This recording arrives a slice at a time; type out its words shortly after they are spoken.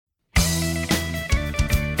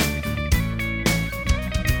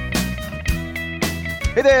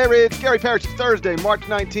Hey there, it's Gary Parrish. It's Thursday, March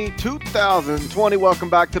 19, 2020. Welcome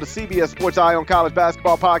back to the CBS Sports Eye on College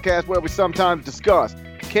Basketball Podcast, where we sometimes discuss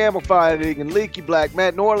camel fighting and leaky black.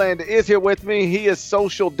 Matt Norlander is here with me. He is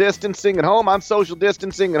social distancing at home. I'm social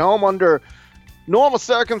distancing at home under normal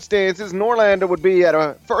circumstances. Norlander would be at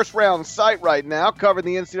a first-round site right now, covering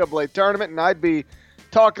the NCAA tournament, and I'd be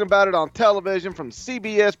talking about it on television from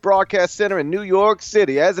CBS Broadcast Center in New York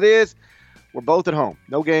City. As it is, we're both at home.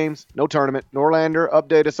 No games, no tournament. Norlander,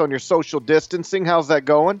 update us on your social distancing. How's that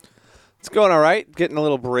going? It's going all right. Getting a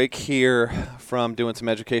little break here from doing some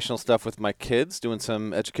educational stuff with my kids, doing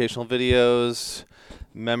some educational videos,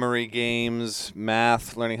 memory games,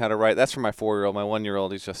 math, learning how to write. That's for my 4-year-old. My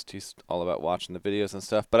 1-year-old, he's all about watching the videos and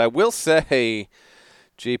stuff. But I will say,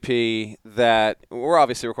 GP, that we're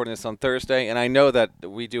obviously recording this on Thursday, and I know that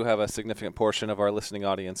we do have a significant portion of our listening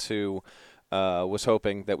audience who was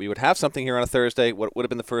hoping that we would have something here on a Thursday, what would have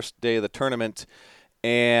been the first day of the tournament.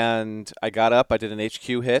 And I got up, I did an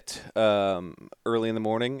HQ hit early in the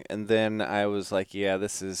morning, and then I was like, yeah,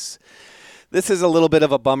 this is a little bit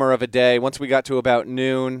of a bummer of a day. Once we got to about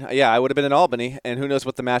noon, I would have been in Albany, and who knows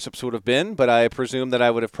what the matchups would have been, but I presume that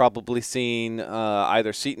I would have probably seen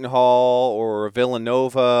either Seton Hall or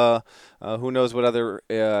Villanova. Who knows what other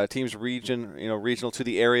teams regional to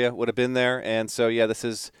the area would have been there. And so, this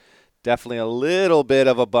is definitely a little bit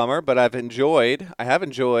of a bummer, but I have enjoyed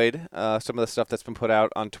some of the stuff that's been put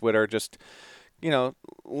out on Twitter, just,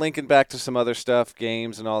 linking back to some other stuff,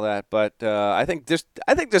 games and all that. But I think just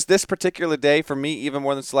this particular day for me, even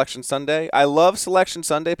more than Selection Sunday. I love Selection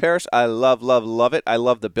Sunday, Parrish. I love it. I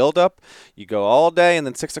love the build-up. You go all day, and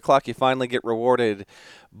then 6 o'clock you finally get rewarded.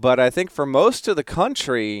 But I think for most of the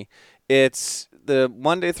country, it's the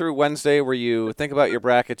Monday through Wednesday where you think about your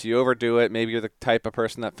brackets, you overdo it. Maybe you're the type of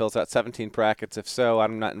person that fills out 17 brackets. If so,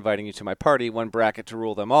 I'm not inviting you to my party, one bracket to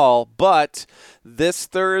rule them all. But this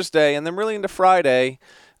Thursday and then really into Friday,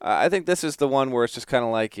 I think this is the one where it's just kind of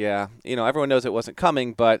like, everyone knows it wasn't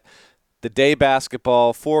coming, but the day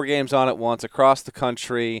basketball, 4 games on at once across the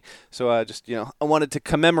country. So I wanted to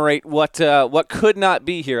commemorate what could not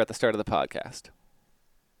be here at the start of the podcast.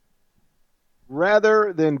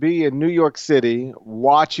 Rather than be in New York City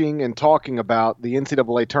watching and talking about the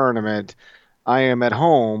NCAA tournament, I am at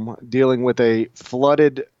home dealing with a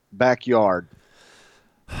flooded backyard.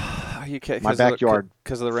 Are you kidding? My backyard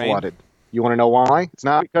because of the rain? Flooded. You want to know why? It's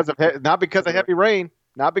not because of heavy rain.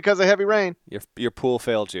 Not because of heavy rain. Your pool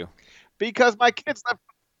failed you. Because my kids left.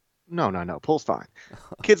 No. Pool's fine.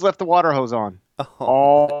 Kids left the water hose on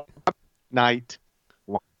all night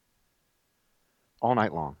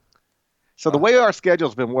long. So the way our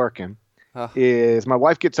schedule's been working is my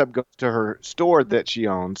wife gets up, goes to her store that she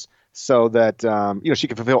owns so that, she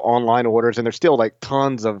can fulfill online orders. And there's still like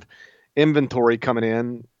tons of inventory coming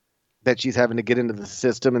in that she's having to get into the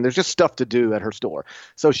system. And there's just stuff to do at her store.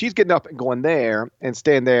 So she's getting up and going there and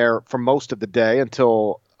staying there for most of the day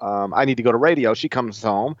until I need to go to radio. She comes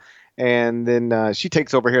home. And then she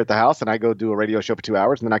takes over here at the house, and I go do a radio show for 2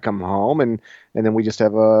 hours, and then I come home, and then we just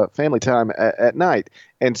have a family time at night.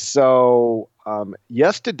 And so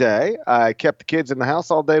yesterday, I kept the kids in the house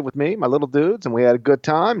all day with me, my little dudes, and we had a good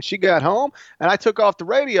time. She got home, and I took off the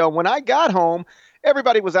radio. When I got home,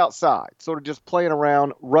 everybody was outside, sort of just playing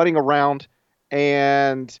around, running around,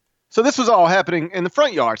 and so this was all happening in the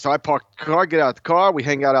front yard. So I parked the car, get out the car, we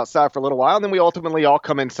hang out outside for a little while, and then we ultimately all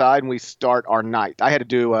come inside and we start our night. I had to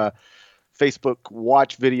do a Facebook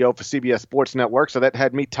watch video for CBS Sports Network, so that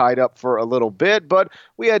had me tied up for a little bit, but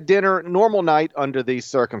we had dinner, normal night under these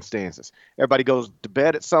circumstances. Everybody goes to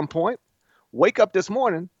bed at some point, wake up this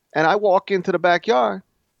morning, and I walk into the backyard,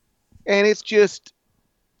 and it's just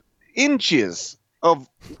inches of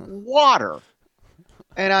water.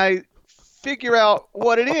 And I figure out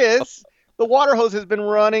what it is. The water hose has been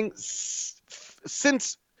running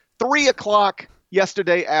since 3 o'clock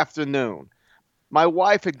yesterday afternoon. My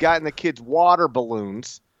wife had gotten the kids water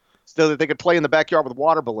balloons so that they could play in the backyard with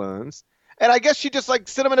water balloons. And I guess she just sent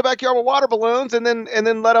them in the backyard with water balloons and then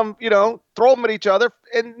let them, throw them at each other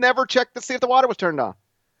and never checked to see if the water was turned on.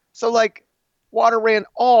 So water ran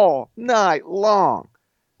all night long.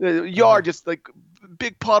 The yard just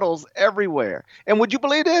big puddles everywhere. And would you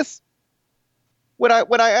believe this?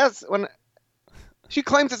 When she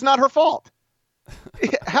claims it's not her fault.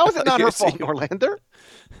 How is it not her fault, Norlander?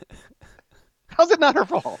 How's it not her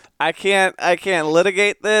fault? I can't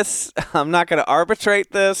litigate this. I'm not going to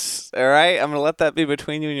arbitrate this. All right, I'm going to let that be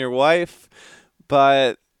between you and your wife.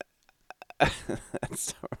 But that's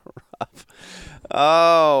so rough.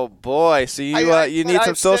 Oh boy! So you need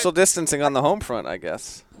some social distancing on the home front, I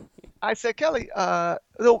guess. I said, Kelly,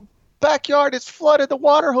 the backyard is flooded. The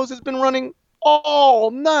water hose has been running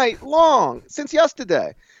all night long since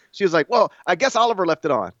yesterday. She was like, well, I guess Oliver left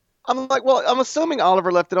it on. I'm like, well, I'm assuming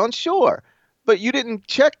Oliver left it on, sure. But you didn't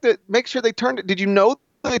check make sure they turned it. Did you know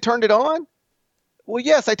they turned it on? Well,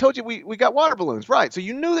 yes, I told you we got water balloons. Right. So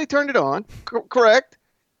you knew they turned it on, correct?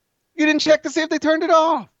 You didn't check to see if they turned it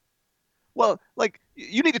off. Well, like,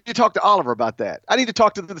 you need to talk to Oliver about that. I need to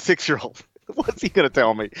talk to the 6-year-old. What's he going to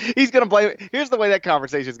tell me? He's going to blame it. Here's the way that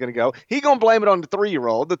conversation is going to go. He's going to blame it on the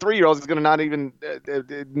 3-year-old. The 3-year-old is going to not even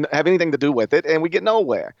have anything to do with it, and we get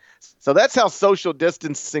nowhere. So that's how social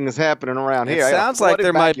distancing is happening around here. It sounds like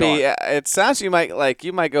there might be. It sounds you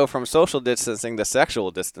might go from social distancing to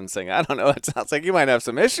sexual distancing. I don't know. It sounds like you might have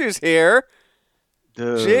some issues here.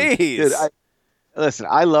 Dude, jeez. Dude, listen,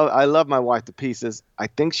 I love my wife to pieces. I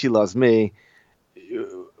think she loves me.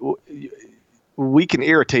 We can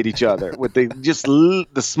irritate each other with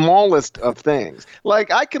the smallest of things. Like,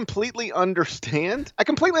 I completely understand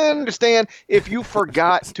if you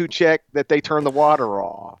forgot to check that they turned the water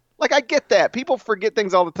off. Like, I get that. People forget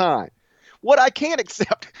things all the time. What I can't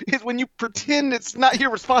accept is when you pretend it's not your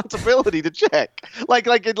responsibility to check. Like,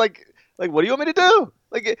 what do you want me to do?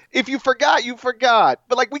 Like, if you forgot, you forgot.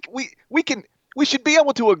 But like, we should be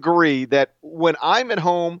able to agree that when I'm at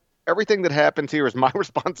home, everything that happens here is my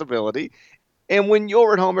responsibility. And when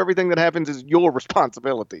you're at home, everything that happens is your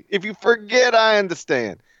responsibility. If you forget, I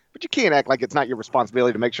understand. But you can't act like it's not your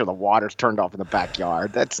responsibility to make sure the water's turned off in the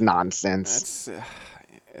backyard. That's nonsense.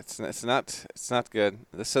 It's not good.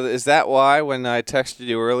 So is that why when I texted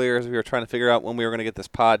you earlier as we were trying to figure out when we were going to get this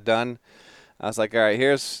pod done, I was like, all right,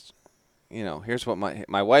 here's what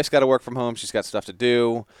my wife's got to work from home. She's got stuff to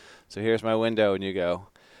do. So here's my window. And you go,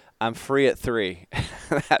 I'm free at 3.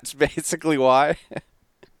 That's basically why.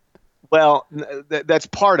 Well, that's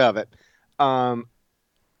part of it.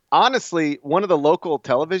 Honestly, one of the local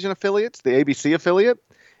television affiliates, the ABC affiliate,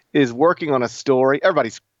 is working on a story.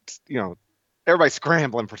 Everybody's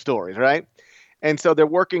scrambling for stories, right? And so they're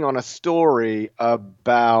working on a story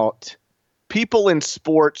about people in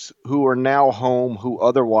sports who are now home who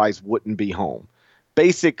otherwise wouldn't be home.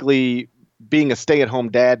 Basically, being a stay-at-home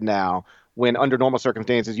dad now, when under normal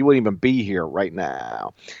circumstances, you wouldn't even be here right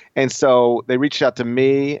now. And so they reached out to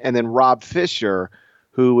me and then Rob Fisher,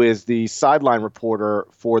 who is the sideline reporter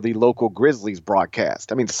for the local Grizzlies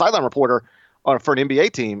broadcast. I mean, the sideline reporter for an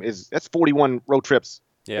NBA team that's 41 road trips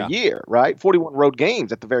a year, right? 41 road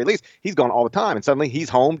games at the very least. He's gone all the time, and suddenly he's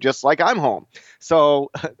home just like I'm home. So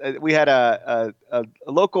we had a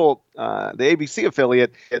local, the ABC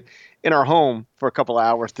affiliate in our home for a couple of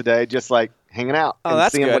hours today, just like hanging out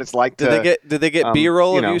and seeing what it's like. Did they get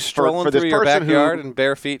B-roll of you strolling through your backyard and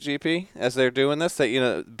bare feet, GP, as they're doing this?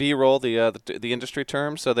 That B-roll, the industry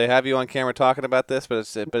term. So they have you on camera talking about this, but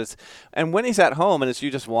it's and when he's at home and it's you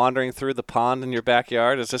just wandering through the pond in your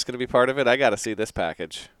backyard, is this going to be part of it? I got to see this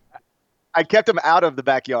package. I kept him out of the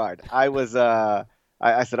backyard. I was I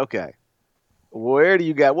said, okay, what are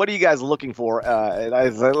you guys looking for? And I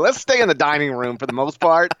said, let's stay in the dining room for the most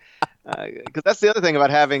part. Because that's the other thing about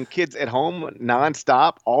having kids at home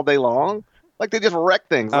nonstop all day long. Like, they just wreck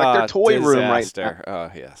things. Like their toy room right now. Oh,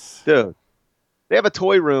 yes. Dude, they have a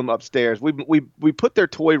toy room upstairs. We put their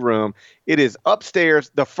toy room. It is upstairs,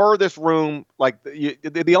 the furthest room. Like,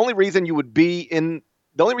 the only reason you'd be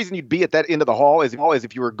at that end of the hall is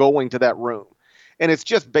if you were going to that room. And it's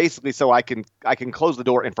just basically so I can close the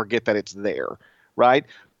door and forget that it's there, right?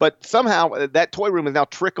 But somehow that toy room is now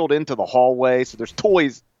trickled into the hallway. So there's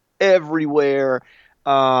toys everywhere.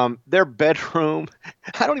 Their bedroom,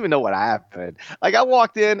 I don't even know what happened. Like, I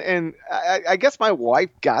walked in and I guess my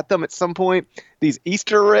wife got them at some point, these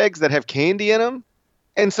Easter eggs that have candy in them.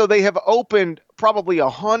 And so they have opened probably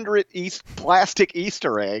 100 plastic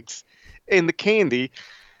Easter eggs in the candy.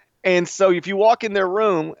 And so if you walk in their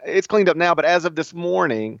room, it's cleaned up now, but as of this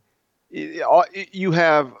morning, you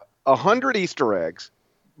have 100 Easter eggs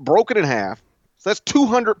broken in half. So that's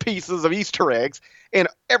 200 pieces of Easter eggs and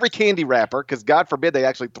every candy wrapper, because God forbid they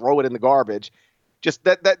actually throw it in the garbage. Just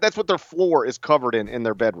that's what their floor is covered in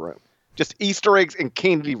their bedroom. Just Easter eggs and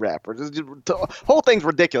candy wrappers. The whole thing's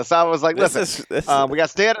ridiculous. I was like, listen, we got to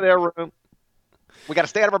stay out of their room. We got to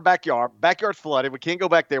stay out of our backyard. Backyard's flooded. We can't go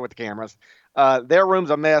back there with the cameras. Their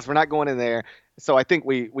room's a mess. We're not going in there. So I think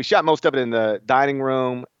we shot most of it in the dining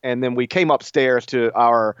room, and then we came upstairs to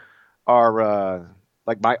our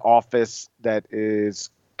like my office that is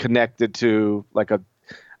connected to like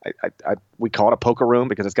we call it a poker room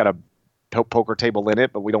because it's got a poker table in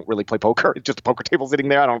it, but we don't really play poker. It's just a poker table sitting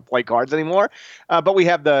there. I don't play cards anymore. But we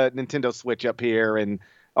have the Nintendo Switch up here and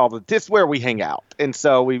this is where we hang out. And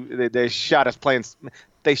so they shot us playing.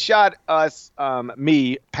 They shot us,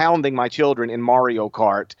 me pounding my children in Mario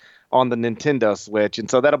Kart on the Nintendo Switch. And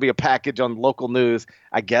so that'll be a package on local news,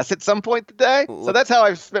 I guess, at some point today. So that's how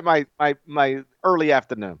I've spent my early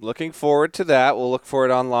afternoon. Looking forward to that. We'll look for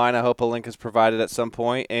it online. I hope a link is provided at some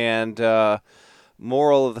point. And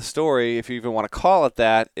moral of the story, if you even want to call it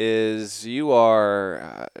that, is you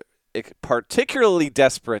are particularly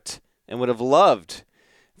desperate and would have loved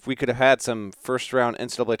if we could have had some first-round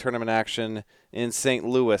NCAA tournament action in St.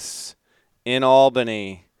 Louis, in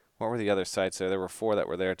Albany. What were the other sites there? There were 4 that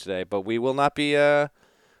were there today, but we will not be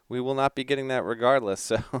getting that regardless.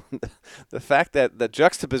 So the fact that the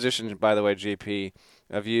juxtaposition, by the way, GP,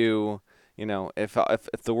 of you know, if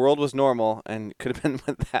the world was normal and could have been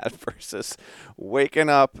with that versus waking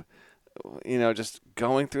up, you know, just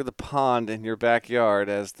going through the pond in your backyard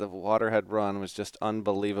as the water had run was just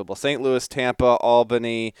unbelievable. St. Louis, Tampa,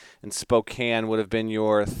 Albany, and Spokane would have been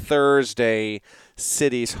your Thursday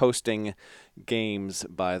cities hosting games,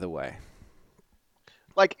 by the way.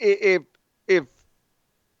 Like, if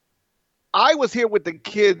I was here with the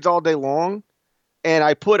kids all day long and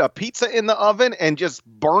I put a pizza in the oven and just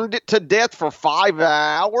burned it to death for 5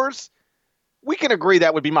 hours, we can agree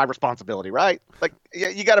that would be my responsibility, right? Like,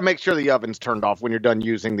 you got to make sure the oven's turned off when you're done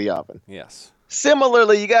using the oven. Yes.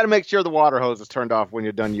 Similarly, you got to make sure the water hose is turned off when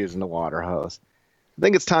you're done using the water hose. I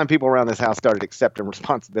think it's time people around this house started accepting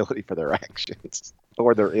responsibility for their actions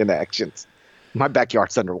or their inactions. My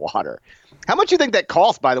backyard's underwater. How much do you think that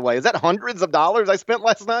cost, by the way? Is that hundreds of dollars I spent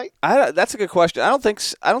last night? That's a good question. I don't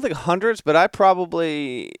think hundreds, but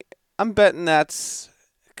I'm betting that's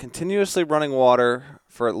continuously running water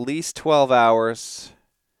for at least 12 hours.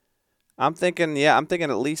 I'm thinking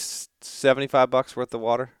at least $75 worth of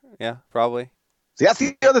water. Yeah, probably. See, that's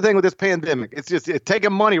the other thing with this pandemic. It's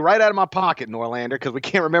taking money right out of my pocket, Norlander, because we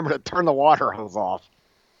can't remember to turn the water hose off.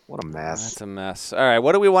 What a mess. That's a mess. All right,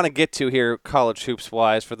 what do we want to get to here college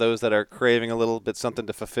hoops-wise for those that are craving a little bit something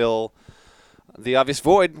to fulfill the obvious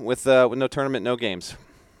void with no tournament, no games?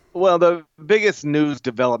 Well, the biggest news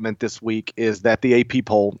development this week is that the AP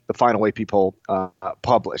poll, the final AP poll,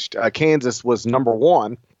 published. Kansas was number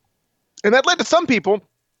 1, and that led to some people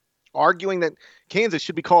arguing that Kansas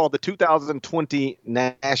should be called the 2020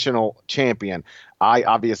 national champion. I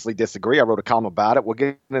obviously disagree. I wrote a column about it. We'll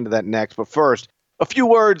get into that next. But first, a few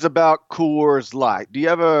words about Coors Light. Do you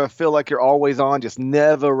ever feel like you're always on, just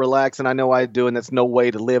never relaxing? I know I do, and that's no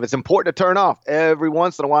way to live. It's important to turn off every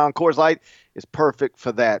once in a while, and Coors Light is perfect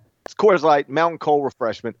for that. It's Coors Light, mountain cold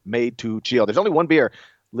refreshment made to chill. There's only one beer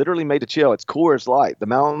literally made to chill. It's Coors Light. The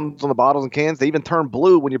mountains on the bottles and cans, they even turn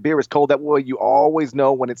blue when your beer is cold. That way you always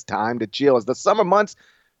know when it's time to chill. As the summer months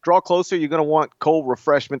draw closer, you're going to want cold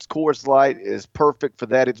refreshments. Coors Light is perfect for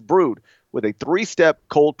that. It's brewed with a 3-step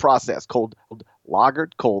cold process: cold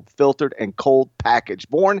lagered, cold filtered, and cold packaged.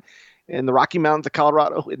 Born in the Rocky Mountains of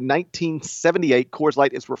Colorado in 1978, Coors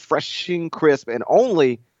Light is refreshing, crisp, and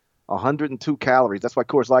only 102 calories. That's why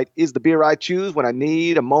Coors Light is the beer I choose when I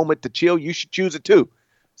need a moment to chill. You should choose it too.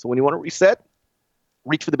 So when you want to reset,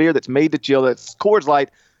 reach for the beer that's made to chill. That's Coors Light,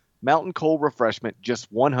 mountain cold refreshment,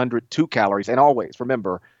 just 102 calories. And always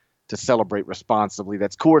remember to celebrate responsibly.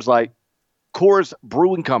 That's Coors Light, Coors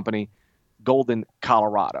Brewing Company, Golden,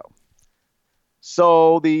 Colorado.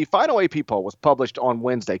 So the final AP poll was published on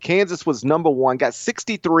Wednesday. Kansas was number 1, got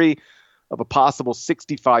 63 of a possible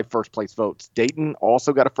 65 first-place votes. Dayton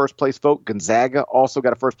also got a first-place vote. Gonzaga also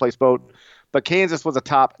got a first-place vote. But Kansas was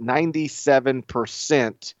atop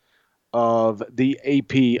 97% of the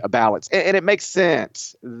AP ballots. And it makes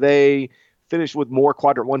sense. They finished with more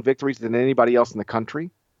Quadrant 1 victories than anybody else in the country,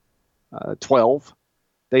 12.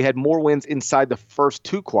 They had more wins inside the first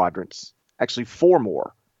 2 quadrants, actually 4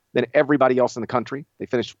 more than everybody else in the country. They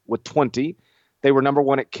finished with 20. They were number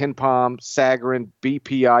 1 at KenPom, Sagarin,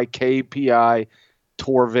 BPI, KPI,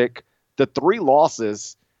 Torvik. The 3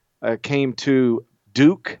 losses came to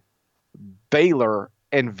Duke, Baylor,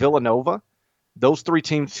 and Villanova. Those 3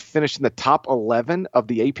 teams finished in the top 11 of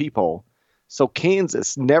the AP poll. So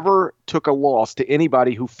Kansas never took a loss to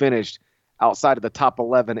anybody who finished outside of the top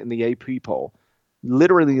 11 in the AP poll.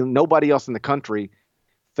 Literally nobody else in the country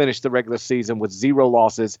finished the regular season with 0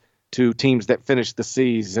 losses to teams that finished the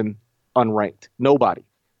season unranked. Nobody.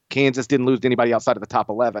 Kansas didn't lose to anybody outside of the top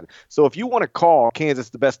 11. So if you want to call Kansas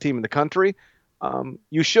the best team in the country,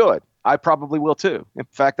 you should. I probably will too. In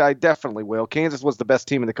fact, I definitely will. Kansas was the best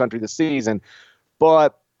team in the country this season.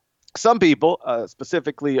 But some people,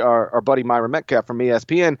 specifically our buddy Myron Metcalf from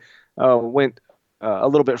ESPN, went a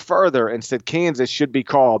little bit further and said Kansas should be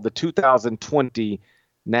called the 2020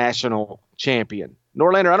 national champion.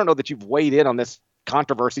 Norlander, I don't know that you've weighed in on this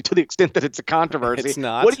controversy to the extent that it's a controversy. It's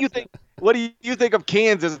not. What do you think? What do you think of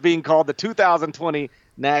Kansas being called the 2020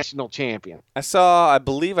 national champion. I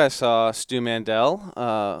believe I saw Stu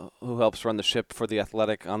Mandel, who helps run the ship for The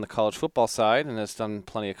Athletic on the college football side and has done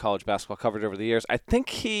plenty of college basketball coverage over the years. I think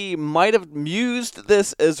he might have mused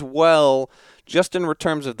this as well, just in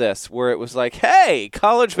terms of this, where it was like, hey,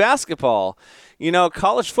 college basketball.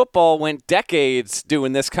 College football went decades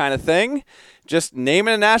doing this kind of thing, just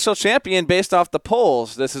naming a national champion based off the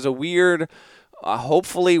polls. This is a weird,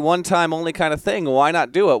 hopefully one-time only kind of thing. Why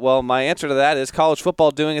not do it? Well, my answer to that is college football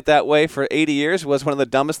doing it that way for 80 years was one of the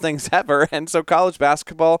dumbest things ever, and so college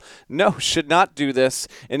basketball, no, should not do this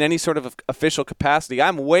in any sort of official capacity.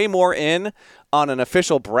 I'm way more in on an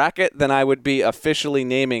official bracket than I would be officially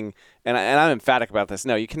naming, and I'm emphatic about this.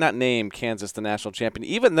 No, you cannot name Kansas the national champion,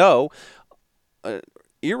 even though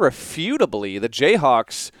irrefutably the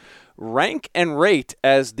Jayhawks rank and rate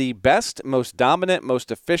as the best, most dominant, most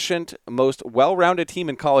efficient, most well-rounded team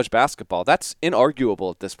in college basketball. That's inarguable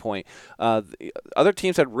at this point. Other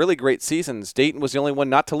teams had really great seasons. Dayton was the only one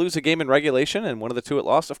not to lose a game in regulation, and one of the two it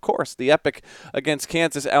lost, of course. The epic against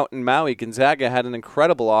Kansas out in Maui. Gonzaga had an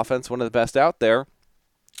incredible offense, one of the best out there.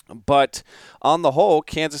 But on the whole,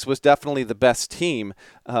 Kansas was definitely the best team.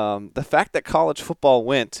 The fact that college football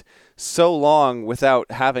went so long without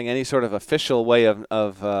having any sort of official way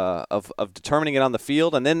of determining it on the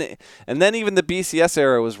field, and then even the BCS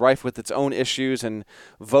era was rife with its own issues, and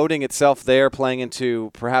voting itself there playing into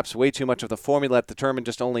perhaps way too much of the formula that determined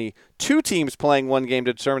just only two teams playing one game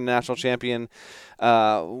to determine the national champion.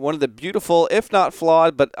 One of the beautiful, if not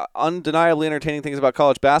flawed, but undeniably entertaining things about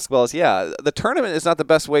college basketball is, the tournament is not the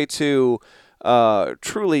best way to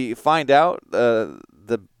truly find out the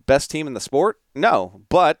best team in the sport. No,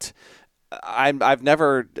 but I've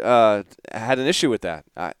never had an issue with that.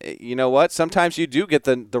 You know what? Sometimes you do get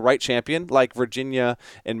the right champion, like Virginia,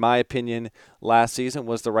 in my opinion, last season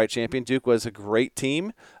was the right champion. Duke was a great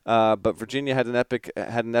team, but Virginia had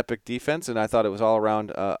an epic defense, and I thought it was all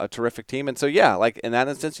around a terrific team. And so, like in that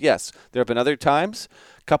instance, yes, there have been other times,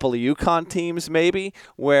 a couple of UConn teams maybe,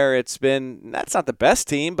 where it's been, that's not the best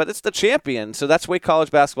team, but it's the champion. So that's the way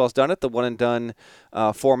college basketball's done it, the one-and-done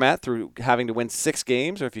format, through having to win 6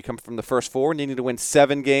 games, or if you come from the first 4, needing to win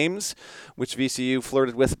 7 games, which VCU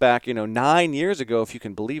flirted with back 9 years ago, if you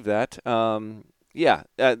can believe that.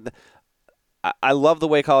 I love the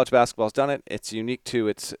way college basketball's done it. It's unique to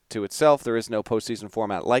itself. There is no postseason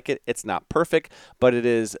format like it. It's not perfect, but it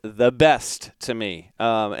is the best to me.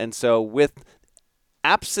 And so with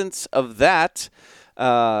absence of that,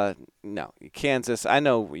 no, Kansas. I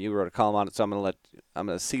know you wrote a column on it, so I'm going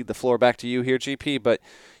to cede the floor back to you here, GP. But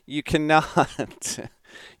you cannot.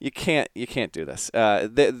 You can't do this.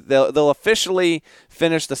 They'll officially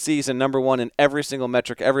finish the season number 1 in every single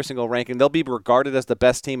metric, every single ranking. They'll be regarded as the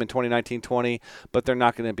best team in 2019-20, but they're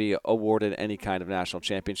not going to be awarded any kind of national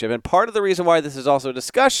championship. And part of the reason why this is also a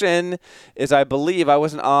discussion is, I believe, I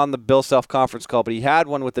wasn't on the Bill Self conference call, but he had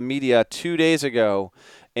one with the media 2 days ago,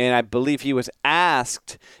 and I believe he was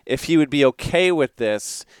asked if he would be okay with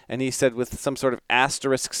this, and he said with some sort of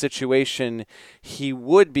asterisk situation, he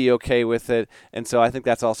would be okay with it. And so I think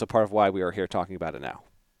that's also part of why we are here talking about it now.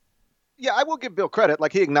 Yeah, I will give Bill credit.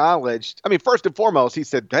 Like, he acknowledged, first and foremost, he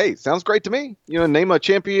said, hey, sounds great to me. Name a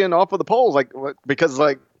champion off of the polls, because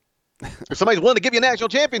if somebody's willing to give you a national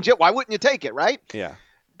championship, why wouldn't you take it, right? Yeah.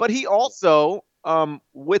 But he also,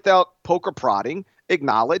 without poker prodding,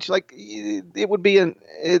 acknowledge it would be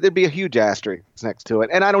there'd be a huge asterisk next to it,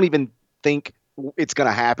 and I don't even think it's going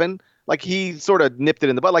to happen. He sort of nipped it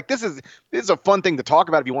in the bud. This is a fun thing to talk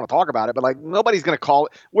about if you want to talk about it, but nobody's going to call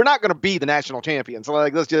it. We're not going to be the national champion, so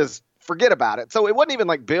let's just forget about it. So it wasn't even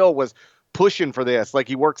like Bill was pushing for this, like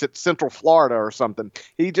he works at Central Florida or something.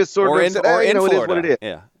 He just sort of said, it is what it is.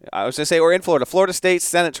 Yeah, I was going to say, or in Florida. Florida State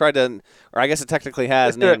Senate tried to, or I guess it technically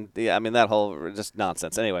has named. That whole just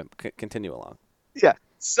nonsense. Anyway, continue along. Yeah.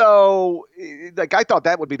 So, I thought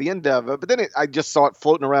that would be the end of it, but then I just saw it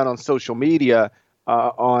floating around on social media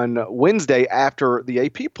on Wednesday after the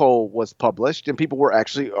AP poll was published, and people were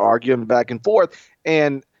actually arguing back and forth.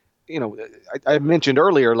 And I mentioned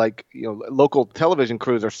earlier, local television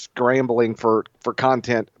crews are scrambling for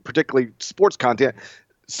content, particularly sports content.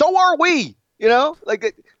 So are we.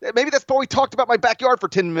 Maybe that's why we talked about my backyard for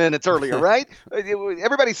 10 minutes earlier, right?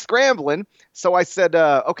 Everybody's scrambling. So I said,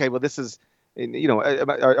 okay, well, this is.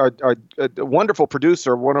 Our wonderful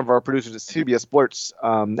producer, one of our producers at CBS Sports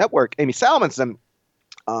Network, Amy Salmonson,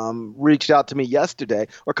 reached out to me yesterday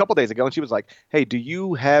or a couple days ago, and she was like, "Hey, do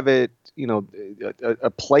you have it?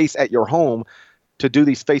 A place at your home to do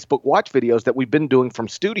these Facebook Watch videos that we've been doing from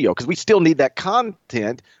studio, because we still need that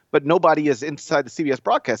content, but nobody is inside the CBS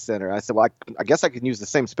Broadcast Center. I said, well, I guess I can use the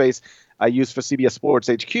same space I use for CBS Sports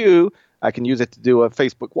HQ. I can use it to do a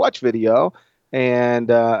Facebook Watch video.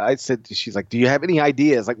 And I said, she's like, do you have any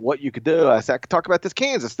ideas like what you could do? I said, I could talk about this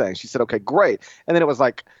Kansas thing. She said, okay, great. And then it was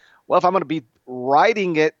like, well, if I'm going to be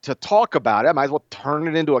writing it to talk about it, I might as well turn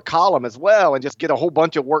it into a column as well and just get a whole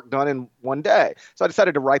bunch of work done in one day. So I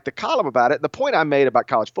decided to write the column about it. The point I made about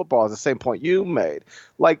college football is the same point you made.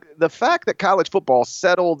 Like the fact that college football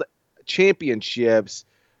settled championships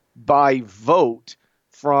by vote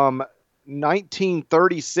from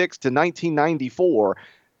 1936 to 1994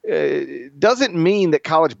 doesn't mean that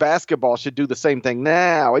college basketball should do the same thing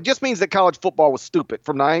now. It just means that college football was stupid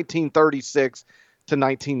from 1936 to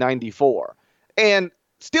 1994, and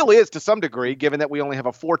still is to some degree, given that we only have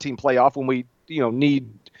a 14 playoff when we need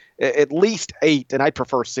at least 8, and I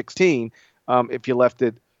prefer 16 if you left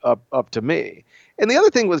it up to me. And the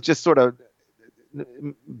other thing was just sort of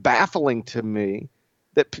baffling to me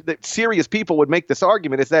that serious people would make this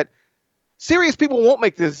argument, is that serious people won't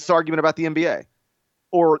make this argument about the NBA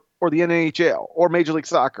or the NHL or Major League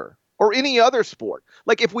Soccer or any other sport.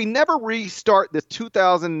 Like if we never restart this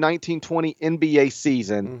 2019-20 NBA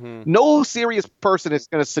season, no serious person is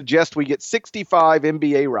going to suggest we get 65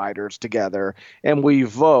 NBA writers together and we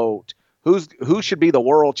vote who should be the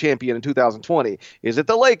world champion in 2020. Is it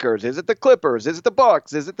the Lakers? Is it the Clippers? Is it the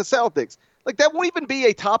Bucks? Is it the Celtics? Like that won't even be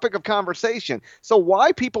a topic of conversation. So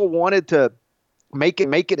why people wanted to make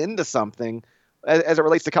it into something as it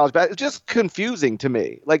relates to college basketball, it's just confusing to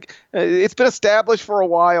me. Like it's been established for a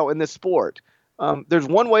while in this sport. There's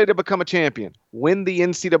one way to become a champion: win the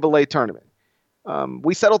NCAA tournament.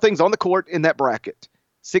 We settle things on the court in that bracket.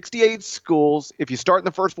 68 schools. If you start in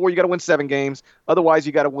the first 4, you got to win 7 games. Otherwise,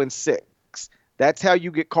 you got to win 6. That's how you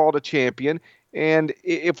get called a champion. And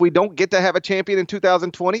if we don't get to have a champion in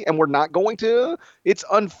 2020, and we're not going to, it's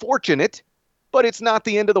unfortunate, but it's not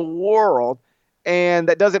the end of the world. And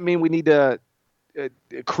that doesn't mean we need to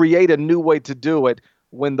create a new way to do it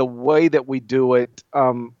when the way that we do it,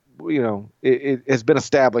 it has been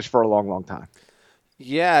established for a long, long time.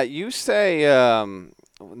 Yeah, you say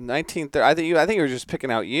 1930. I think you were just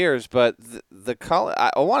picking out years, but the college.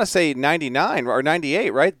 I want to say 99 or 98,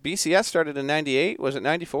 right? BCS started in 98. Was it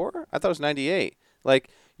 94? I thought it was 98. Like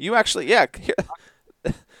you actually, yeah.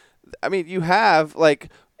 I mean, you have like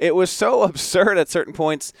it was so absurd at certain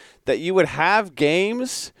points that you would have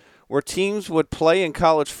games where teams would play in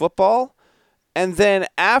college football, and then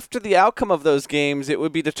after the outcome of those games, it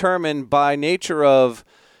would be determined by nature of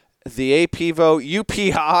the AP vote,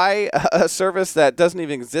 UPI, a service that doesn't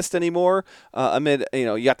even exist anymore. Amid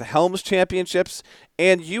you got the Helms Championships,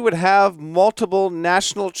 and you would have multiple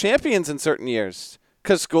national champions in certain years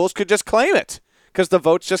because schools could just claim it because the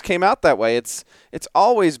votes just came out that way. It's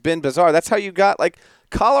always been bizarre. That's how you got like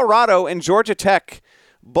Colorado and Georgia Tech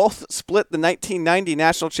both split the 1990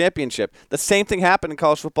 national championship. The same thing happened in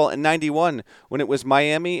college football in 91 when it was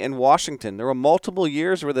Miami and Washington. There were multiple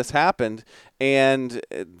years where this happened, and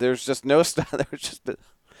there's just no there was just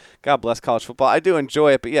God bless college football. I do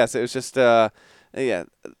enjoy it, but yes, it was just it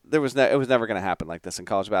was never going to happen like this in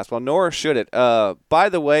college basketball, nor should it. By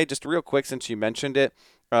the way, just real quick, since you mentioned it,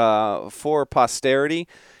 for posterity,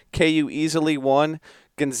 KU easily won.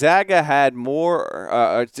 Gonzaga had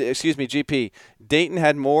more, GP. Dayton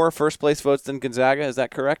had more first place votes than Gonzaga. Is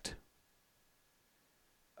that correct?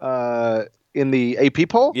 In the AP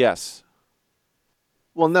poll? Yes.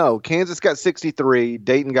 Well, no. Kansas got 63.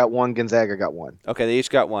 Dayton got 1. Gonzaga got 1. Okay, they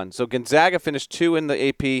each got 1. So Gonzaga finished 2 in the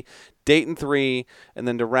AP, Dayton 3, and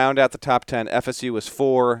then to round out the top 10, FSU was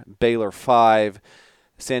 4, Baylor 5,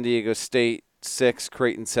 San Diego State 6,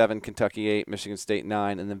 Creighton 7, Kentucky 8, Michigan State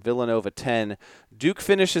 9, and then Villanova 10. Duke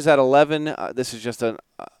finishes at 11. This is just a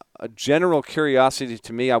general curiosity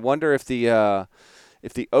to me. I wonder if the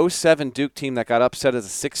 07 Duke team that got upset as a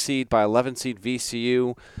 6 seed by 11 seed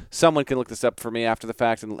VCU, someone can look this up for me after the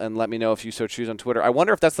fact and let me know if you so choose on Twitter. I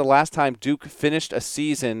wonder if that's the last time Duke finished a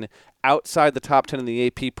season outside the top 10 in the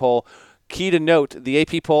AP poll. Key to note, the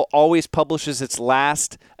AP poll always publishes its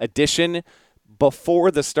last edition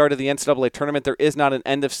before the start of the NCAA tournament. There is not an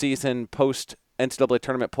end-of-season post-NCAA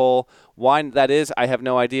tournament poll. Why that is, I have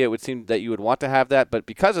no idea. It would seem that you would want to have that, but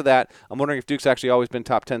because of that, I'm wondering if Duke's actually always been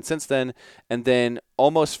top 10 since then. And then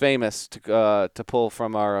almost famous to pull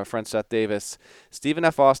from our friend Seth Davis, Stephen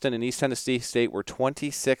F. Austin and East Tennessee State were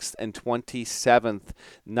 26th and 27th.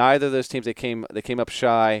 Neither of those teams, they came up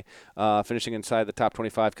shy, finishing inside the top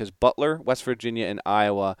 25 because Butler, West Virginia, and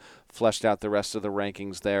Iowa fleshed out the rest of the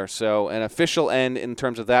rankings there. So an official end in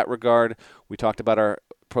terms of that regard. We talked about our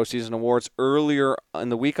postseason awards earlier in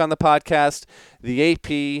the week on the podcast. The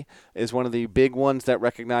AP is one of the big ones that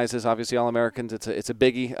recognizes, obviously, All-Americans. It's a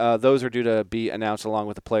biggie. Those are due to be announced along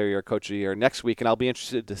with the Player of the Year, Coach of the Year next week, and I'll be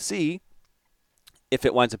interested to see if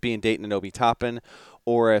it winds up being Dayton and Obi Toppin,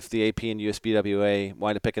 or if the AP and USBWA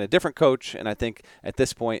wind up picking a different coach. And I think at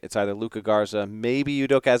this point it's either Luka Garza, maybe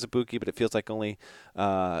Udoka Azubuike, but it feels like only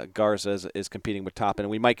Garza is competing with Toppin. And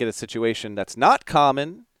we might get a situation that's not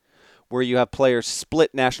common, where you have players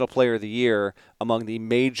split National Player of the Year among the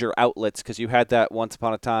major outlets, because you had that once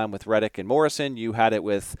upon a time with Redick and Morrison. You had it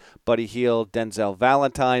with Buddy Hield, Denzel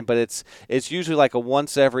Valentine, but it's usually like a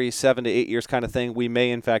once every 7 to 8 years kind of thing. We may,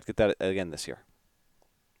 in fact, get that again this year.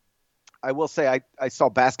 I will say I saw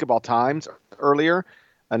Basketball Times earlier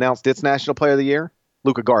announced its National Player of the Year,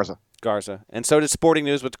 Luka Garza. And so did Sporting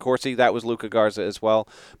News with Corsi. That was Luka Garza as well.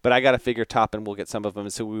 But I got to figure Toppin will get some of them,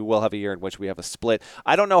 so we will have a year in which we have a split.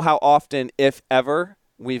 I don't know how often, if ever,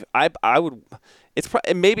 maybe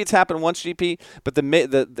it's happened once, GP, but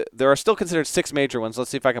there are still considered 6 major ones.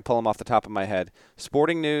 Let's see if I can pull them off the top of my head.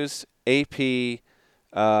 Sporting News, AP,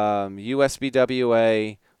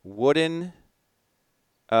 USBWA, Wooden,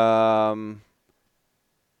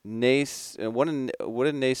 Naismith,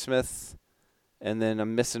 and then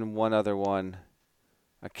I'm missing one other one.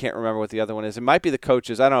 I can't remember what the other one is. It might be the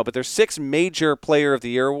coaches. I don't know, but there's 6 major Player of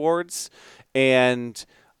the Year awards, and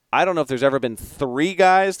I don't know if there's ever been 3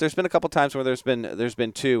 guys. There's been a couple times where there's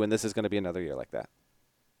been 2, and this is going to be another year like that.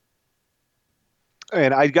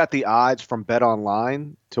 And I got the odds from Bet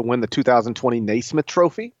Online to win the 2020 Naismith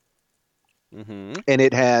Trophy, and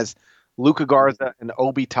it has Luka Garza and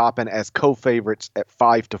Obi Toppin as co-favorites at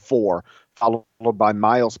 5-4, followed by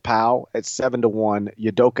Myles Powell at 7-1,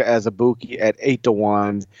 Udoka Azubuike at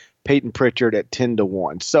 8-1, Peyton Pritchard at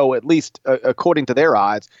 10-1. So at least according to their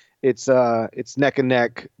odds, it's neck and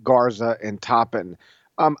neck, Garza and Toppin.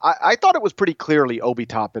 I thought it was pretty clearly Obi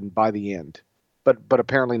Toppin by the end, but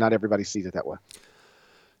apparently not everybody sees it that way.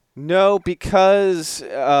 No, because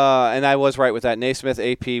and I was right with that. Naismith,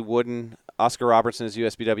 AP, Wooden, Oscar Robertson is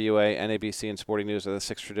USBWA, NABC, and Sporting News are the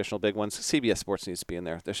 6 traditional big ones. CBS Sports needs to be in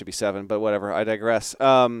there. There should be 7, but whatever. I digress.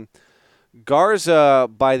 Garza,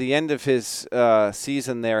 by the end of his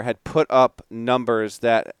season there, had put up numbers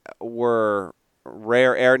that were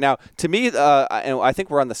rare air. Now, to me, and I think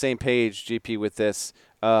we're on the same page, GP, with this.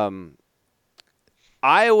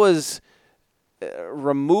 Iowa's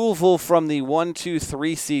removal from the 1, 2,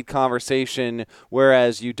 3 seed conversation,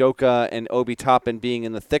 whereas Udoka and Obi Toppin being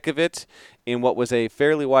in the thick of it in what was a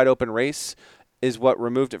fairly wide open race is what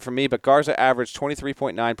removed it from me. But Garza averaged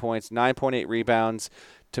 23.9 points, 9.8 rebounds.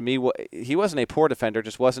 To me, he wasn't a poor defender,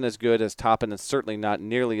 just wasn't as good as Toppin, and certainly not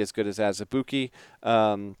nearly as good as Azubuike.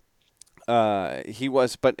 He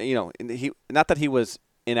was, but he not that he was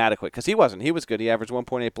inadequate, because he wasn't. He was good. He averaged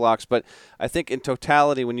 1.8 blocks, but I think in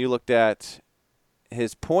totality, when you looked at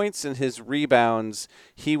his points and his rebounds,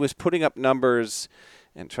 he was putting up numbers,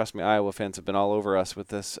 and trust me, Iowa fans have been all over us with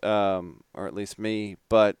this, or at least me,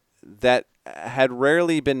 but that had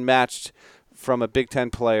rarely been matched from a Big Ten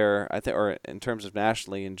player, I think, or in terms of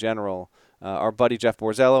nationally in general. Our buddy Jeff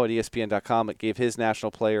Borzello at ESPN.com gave his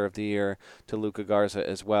National Player of the Year to Luka Garza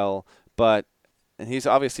as well, and he's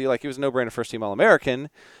obviously, he was a no-brainer first-team All-American,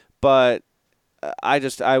 but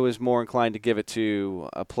I was more inclined to give it to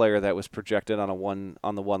a player that was projected on the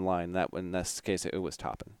one line. That in this case it was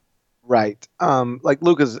Toppin. Right.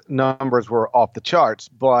 Luka's numbers were off the charts,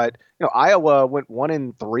 but Iowa went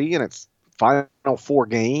 1-3 in its final 4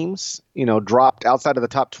 games. Dropped outside of the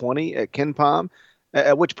top 20 at KenPom.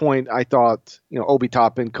 At which point I thought Obi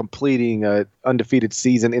Toppin completing an undefeated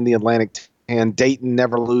season in the Atlantic and Dayton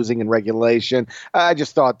never losing in regulation. I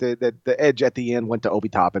just thought that the edge at the end went to Obi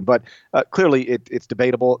Toppin, but clearly it's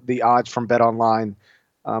debatable. The odds from Bet Online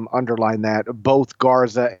underline that. Both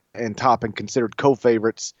Garza and Toppin considered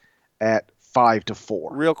co-favorites at 5-4.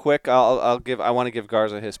 Real quick, I want to give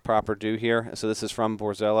Garza his proper due here. So this is from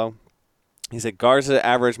Borzello. He said Garza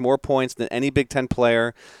averaged more points than any Big Ten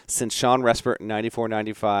player since Sean Respert in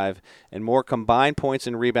 94-95, and more combined points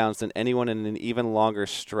and rebounds than anyone in an even longer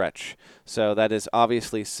stretch. So that is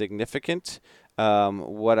obviously significant.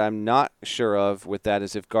 What I'm not sure of with that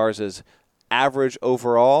is if Garza's average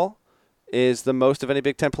overall is the most of any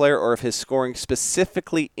Big Ten player, or if his scoring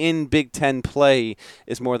specifically in Big Ten play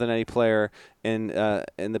is more than any player in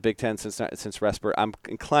the Big Ten since Respert. I'm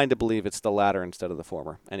inclined to believe it's the latter instead of the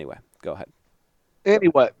former. Anyway, go ahead.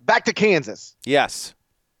 Anyway, back to Kansas. Yes.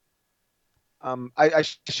 I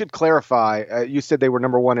should clarify. You said they were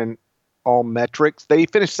number 1 in all metrics. They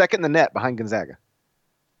finished second in the net behind Gonzaga.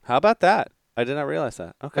 How about that? I did not realize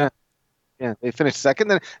that. Okay. Yeah, they finished second.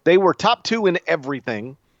 Then they were top 2 in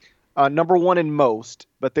everything. number one in most,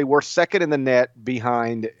 but they were second in the net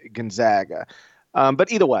behind Gonzaga.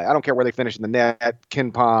 But either way, I don't care where they finish in the net.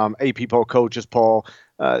 Ken Palm, AP poll, coaches poll.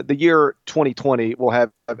 The year 2020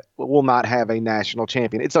 will not have a national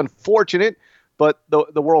champion. It's unfortunate, but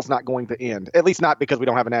the world's not going to end. At least not because we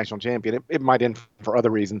don't have a national champion. It might end for other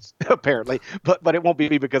reasons, apparently. But it won't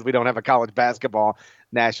be because we don't have a college basketball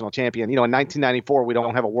national champion. In 1994, we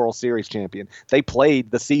don't have a World Series champion. They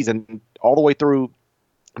played the season all the way through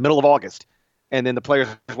the middle of August, and then the players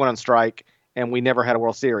went on strike, and we never had a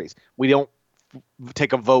World Series. We don't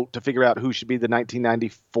take a vote to figure out who should be the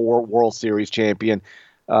 1994 World Series champion.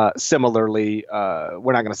 Similarly,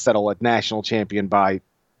 we're not going to settle a national champion by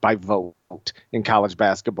vote in college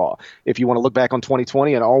basketball. If you want to look back on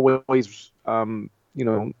 2020 and always,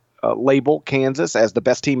 label Kansas as the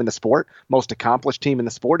best team in the sport, most accomplished team in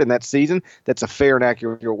the sport in that season, that's a fair and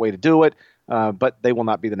accurate way to do it. But they will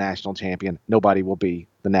not be the national champion. Nobody will be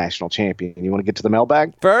the national champion. You want to get to the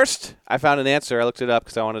mailbag? First, I found an answer. I looked it up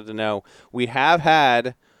because I wanted to know. We have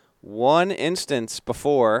had one instance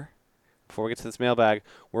before we get to this mailbag,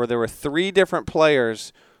 where there were 3 different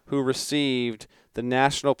players who received the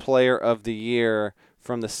National Player of the Year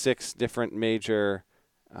from the 6 different major.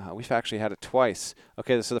 We've actually had it twice.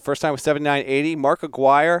 Okay, so the first time was 79-80. Mark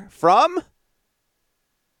Aguirre from?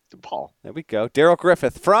 DePaul. There we go. Daryl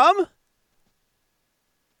Griffith from?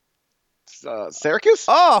 Syracuse?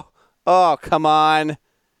 Oh, come on.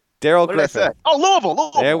 Daryl Griffith. Oh,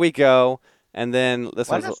 Louisville. There we go. And then this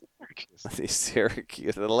was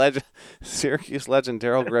Syracuse. The legend, Syracuse legend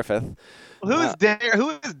Daryl Griffith. Who is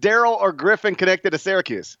Daryl or Griffin connected to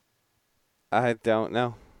Syracuse? I don't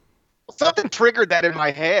know. Something triggered that in my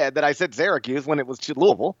head that I said Syracuse when it was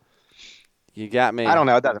Louisville. You got me. I don't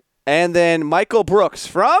know. It doesn't. And then Michael Brooks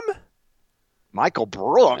from? Michael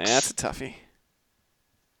Brooks. Yeah, that's a toughie.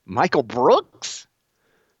 Michael Brooks?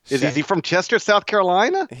 Is he from Chester, South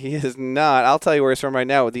Carolina? He is not. I'll tell you where he's from right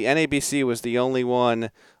now. The NABC was the only one.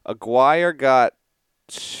 Aguirre got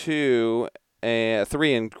 3,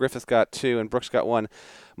 and Griffith got 2, and Brooks got 1.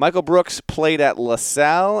 Michael Brooks played at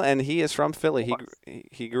LaSalle, and he is from Philly.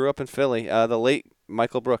 He grew up in Philly. The late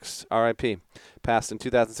Michael Brooks, R.I.P., passed in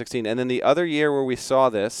 2016. And then the other year where we saw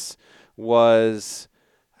this was,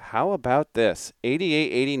 how about this,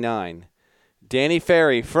 88-89. Danny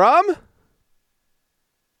Ferry from?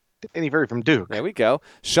 Danny Ferry from Duke. There we go.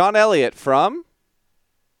 Sean Elliott from?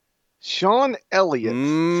 Sean Elliott.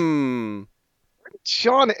 Where did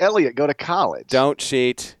Sean Elliott go to college? Don't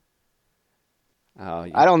cheat. Oh,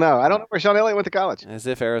 I don't know. I don't know where Sean Elliott went to college. As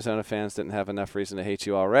if Arizona fans didn't have enough reason to hate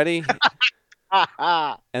you already.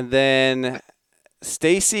 And then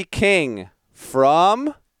Stacey King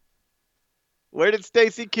from? Where did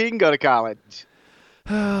Stacey King go to college?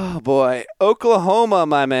 Oh, boy. Oklahoma,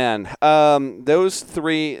 my man. Those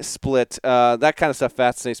 3 split. That kind of stuff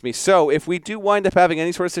fascinates me. So if we do wind up having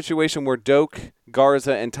any sort of situation where Doak,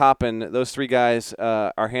 Garza, and Toppin, those 3 guys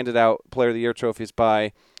are handed out Player of the Year trophies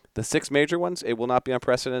by the 6 major ones, it will not be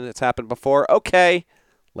unprecedented. It's happened before. Okay,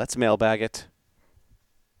 let's mailbag it.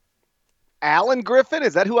 Alan Griffin?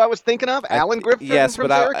 Is that who I was thinking of? Alan Griffin from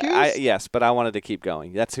Syracuse? Yes, but I wanted to keep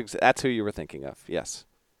going. That's who you were thinking of, yes.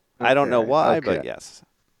 Okay, I don't know why, but yes.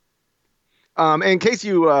 In case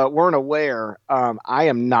you weren't aware, I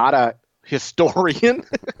am not a historian.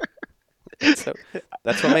 So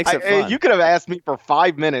that's what makes it fun. You could have asked me for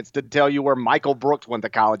 5 minutes to tell you where Michael Brooks went to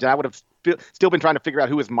college, and I would have still been trying to figure out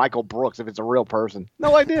who is Michael Brooks if it's a real person.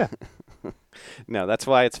 No idea. No, that's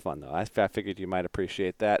why it's fun, though. I figured you might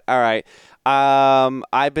appreciate that. All right.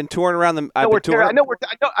 I've been touring around the. I know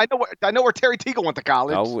where Terry Teagle went to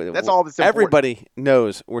college. Oh, that's all that's important. Everybody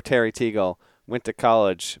knows where Terry Teagle went to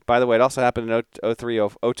college. By the way, it also happened in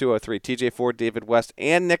 02-03. T.J. Ford, David West,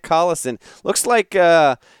 and Nick Collison. Looks like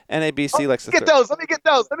NABC likes to Let me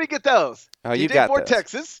get those. Oh, you T.J. got Ford, those.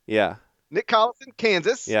 Texas. Yeah. Nick Collison,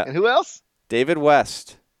 Kansas. Yeah. And who else? David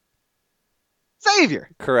West. Xavier.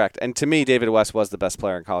 Correct. And to me, David West was the best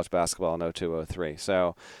player in college basketball in 02-03.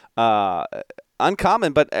 So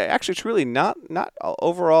uncommon, but actually truly not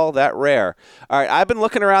overall that rare. All right, I've been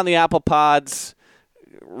looking around the Apple Pods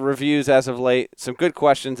reviews as of late. Some good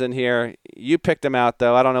questions in here. You picked them out,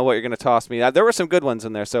 though. I don't know what you're going to toss me. There were some good ones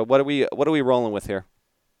in there. So what are we rolling with here?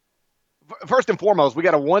 First and foremost, we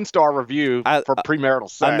got a 1-star review for premarital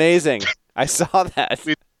sex. Amazing. I saw that.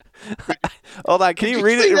 Hold on. Can you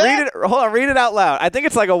read it? Read it. Hold on. Read it out loud. I think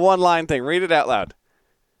it's like a 1-line thing. Read it out loud.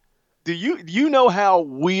 Do you know how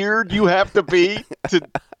weird you have to be to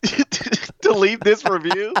leave this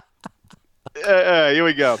review? Here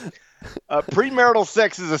we go. Premarital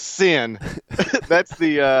sex is a sin. That's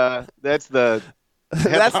the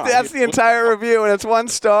That's the entire review, and it's 1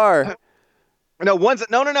 star. No,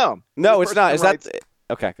 No, it's not. Is that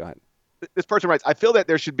okay? Go ahead. This person writes, I feel that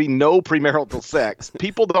there should be no premarital sex.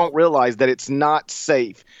 People don't realize that it's not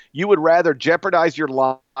safe. You would rather jeopardize your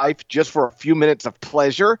life just for a few minutes of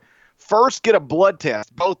pleasure. First, get a blood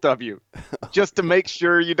test, both of you, just to make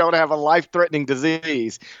sure you don't have a life-threatening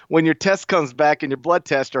disease. When your test comes back and your blood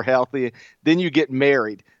tests are healthy, then you get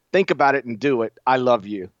married. Think about it and do it. I love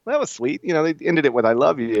you. Well, that was sweet. They ended it with I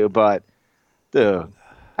love you, but dude,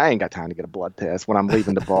 I ain't got time to get a blood test when I'm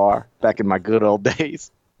leaving the bar back in my good old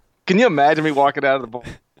days. Can you imagine me walking out of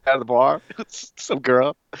the bar? Some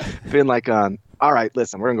girl being like, all right,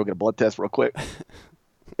 listen, we're going to go get a blood test real quick.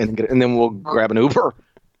 And then we'll grab an Uber.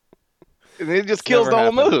 And it just kills the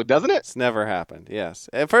whole mood, doesn't it? It's never happened, yes.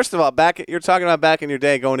 And first of all, you're talking about back in your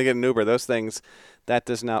day going to get an Uber. Those things, that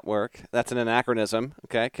does not work. That's an anachronism,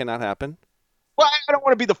 okay? Cannot happen. Well, I don't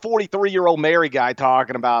want to be the 43-year-old Mary guy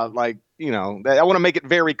talking about, I want to make it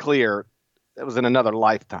very clear that was in another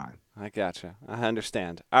lifetime. I gotcha. I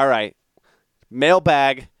understand. All right.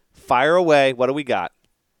 Mailbag, fire away. What do we got?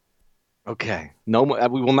 Okay. No,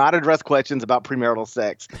 we will not address questions about premarital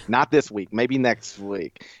sex. Not this week. Maybe next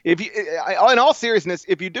week. In all seriousness,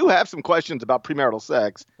 if you do have some questions about premarital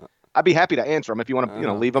sex, I'd be happy to answer them. If you want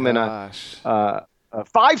to, leave them in a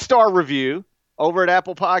 5-star review over at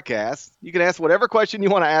Apple Podcasts, you can ask whatever question you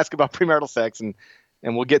want to ask about premarital sex, and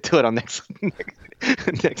we'll get to it on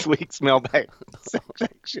next week's mailbag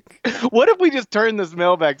section. What if we just turn this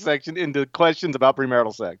mailbag section into questions about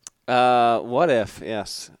premarital sex? What if?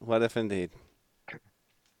 Yes. What if indeed?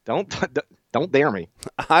 Don't dare me.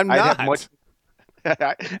 I'm not.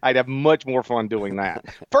 I'd have much more fun doing that.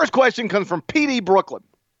 First question comes from PD Brooklyn.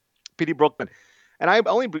 PD Brookman. And I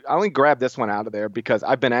only grabbed this one out of there because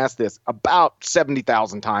I've been asked this about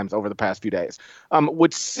 70,000 times over the past few days.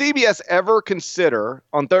 Would CBS ever consider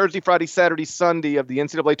on Thursday, Friday, Saturday, Sunday of the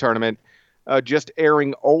NCAA tournament just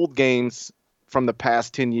airing old games from the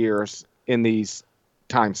past 10 years in these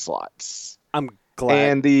time slots? I'm glad.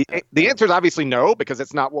 And the answer is obviously no, because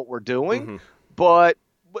it's not what we're doing. Mm-hmm. But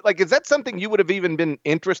is that something you would have even been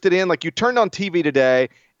interested in? You turned on TV today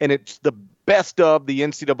and it's the best of the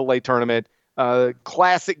NCAA tournament.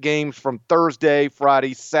 Classic games from Thursday,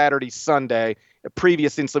 Friday, Saturday, Sunday,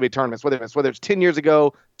 previous NCAA tournaments, whether it's 10 years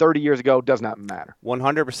ago, 30 years ago, does not matter.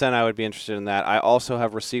 100% I would be interested in that. I also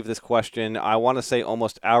have received this question, I want to say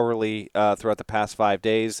almost hourly throughout the past 5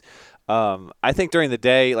 days. I think during the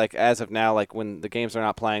day, as of now, when the games are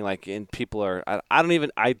not playing, and people are, we're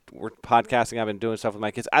podcasting, I've been doing stuff with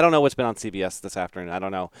my kids. I don't know what's been on CBS this afternoon. I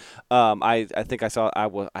don't know. I think I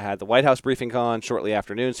had the White House briefing on shortly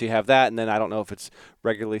afternoon, so you have that, and then I don't know if it's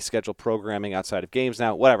regularly scheduled programming outside of games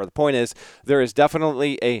now. Whatever. The point is, there is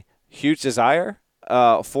definitely a huge desire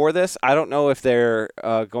for this. I don't know if they're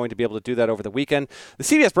going to be able to do that over the weekend. The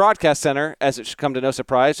CBS Broadcast Center, as it should come to no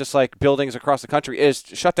surprise, just like buildings across the country, is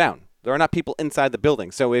shut down. There are not people inside the building.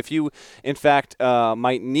 So if you, in fact,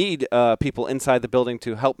 might need people inside the building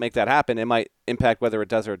to help make that happen, it might impact whether it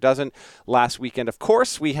does or it doesn't. Last weekend, of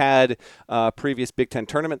course, we had previous Big Ten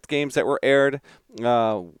tournament games that were aired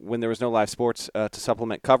when there was no live sports to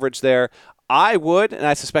supplement coverage there. I would, and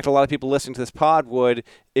I suspect a lot of people listening to this pod would,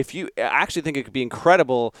 if you actually think it could be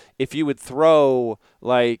incredible if you would throw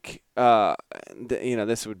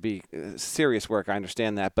this would be serious work. I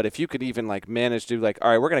understand that, but if you could even manage to all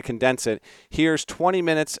right, we're going to condense it. Here's 20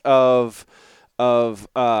 minutes of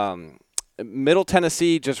Middle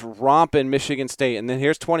Tennessee just romping Michigan State, and then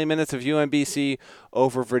here's 20 minutes of UMBC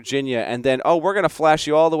over Virginia, and then we're going to flash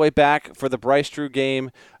you all the way back for the Bryce Drew game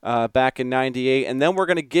back in '98, and then we're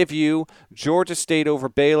going to give you Georgia State over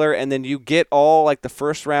Baylor, and then you get all the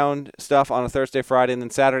first round stuff on a Thursday, Friday, and then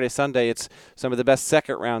Saturday, Sunday it's some of the best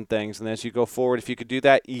second round things. And as you go forward, if you could do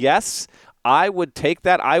that, yes, I would take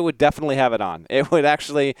that. I would definitely have it on. It would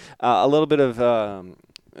actually a little bit of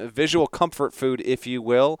visual comfort food, if you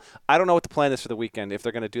will. I don't know what the plan is for the weekend, if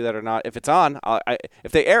they're going to do that or not. If it's on,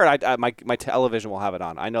 if they air it, my television will have it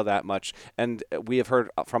on. I know that much. And we have heard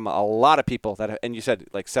from a lot of people that, and you said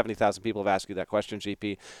 70,000 people have asked you that question,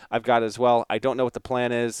 GP. I've got it as well. I don't know what the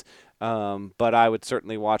plan is, but I would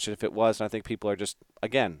certainly watch it if it was. And I think people are just,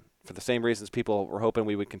 again, for the same reasons people were hoping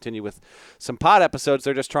we would continue with some pod episodes,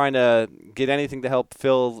 they're just trying to get anything to help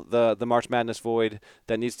fill the March Madness void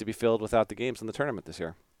that needs to be filled without the games in the tournament this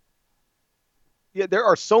year. Yeah, there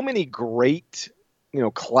are so many great,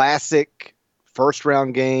 classic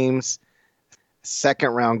first-round games,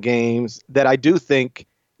 second-round games that I do think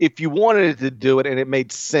if you wanted to do it and it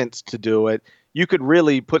made sense to do it, you could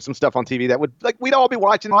really put some stuff on TV that would, we'd all be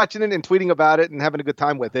watching it and tweeting about it and having a good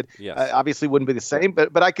time with it. Yes. Obviously wouldn't be the same,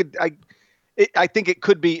 but I think it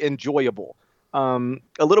could be enjoyable. A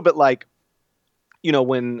little bit like,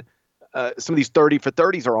 when some of these 30 for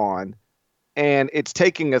 30s are on, and it's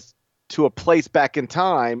taking us to a place back in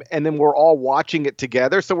time, and then we're all watching it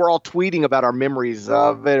together. So we're all tweeting about our memories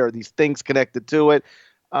of it or these things connected to it.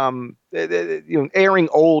 Airing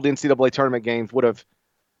old NCAA tournament games would have.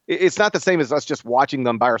 It's not the same as us just watching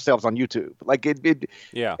them by ourselves on YouTube. Like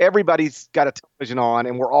everybody's got a television on,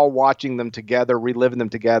 and we're all watching them together, reliving them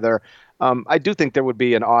together. I do think there would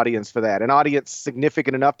be an audience for that, an audience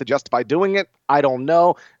significant enough to justify doing it. I don't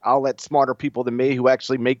know. I'll let smarter people than me who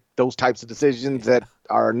actually make those types of decisions that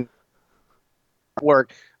are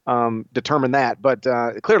work determine that. But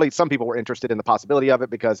clearly, some people were interested in the possibility of it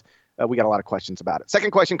because we got a lot of questions about it.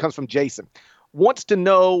 Second question comes from Jason. Wants to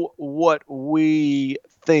know what we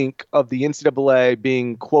think of the NCAA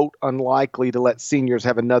being, quote, unlikely to let seniors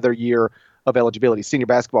have another year of eligibility, senior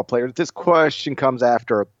basketball players. This question comes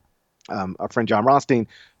after our friend John Rothstein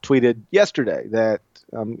tweeted yesterday that,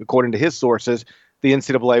 according to his sources, the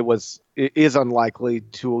NCAA is unlikely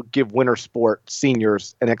to give winter sport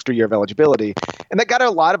seniors an extra year of eligibility. And that got a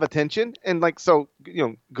lot of attention. And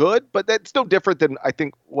good, but that's no different than I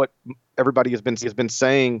think what everybody has been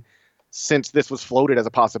saying since this was floated as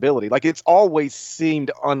a possibility. Like, it's always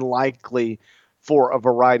seemed unlikely for a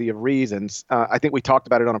variety of reasons. I think we talked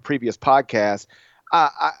about it on a previous podcast.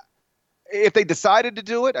 If they decided to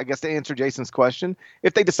do it, I guess to answer Jason's question,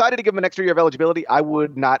 if they decided to give them an extra year of eligibility, I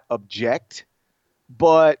would not object.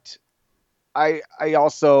 But I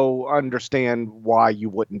also understand why you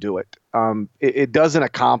wouldn't do it. It doesn't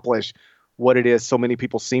accomplish what it is so many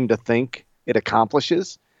people seem to think it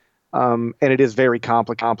accomplishes. And it is very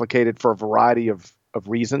complicated for a variety of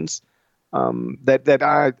reasons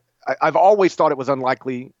that I've always thought it was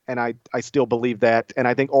unlikely, and I still believe that. And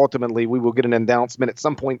I think ultimately we will get an announcement at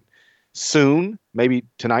some point soon, maybe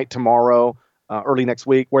tonight, tomorrow, early next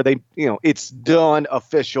week, where it's done,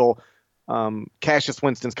 official. Cassius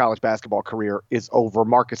Winston's college basketball career is over.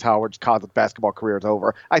 Marcus Howard's college basketball career is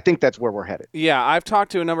over. I think that's where we're headed. Yeah, I've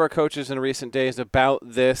talked to a number of coaches in recent days about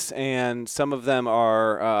this, and some of them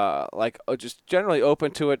are just generally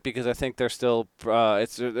open to it because I think they're still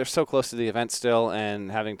they're so close to the event still, and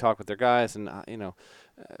having talked with their guys, and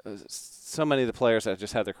so many of the players that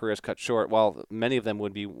just had their careers cut short, while many of them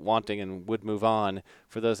would be wanting and would move on,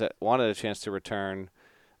 for those that wanted a chance to return.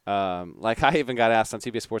 I even got asked on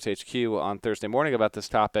CBS Sports HQ on Thursday morning about this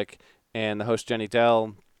topic, and the host Jenny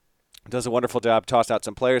Dell does a wonderful job, tossed out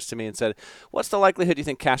some players to me and said, what's the likelihood you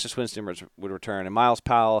think Cassius Winston would return? And Miles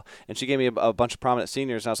Powell, and she gave me a bunch of prominent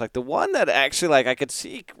seniors, and I was like, the one that actually I could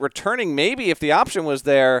see returning maybe if the option was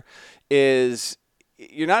there is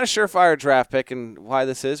you're not a surefire draft pick, and why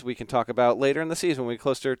this is we can talk about later in the season when we're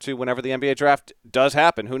closer to whenever the NBA draft does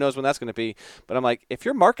happen. Who knows when that's going to be? But I'm like, if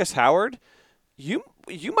you're Marcus Howard, you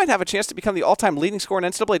might have a chance to become the all-time leading scorer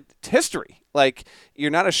in NCAA history. Like, you're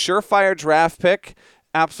not a surefire draft pick,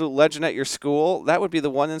 absolute legend at your school. That would be the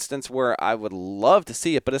one instance where I would love to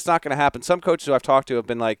see it, but it's not going to happen. Some coaches who I've talked to have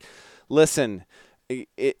been like, listen,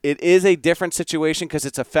 it is a different situation because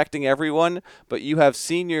it's affecting everyone, but you have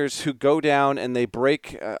seniors who go down and they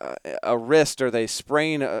break a wrist or they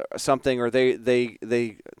sprain something, or they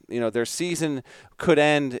their season could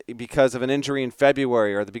end because of an injury in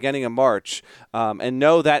February or the beginning of March, and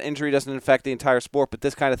no, that injury doesn't affect the entire sport, but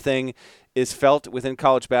this kind of thing is felt within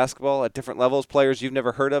college basketball at different levels. Players you've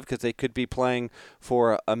never heard of because they could be playing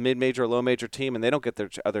for a mid-major or low-major team and they don't get their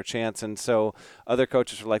other chance. And so other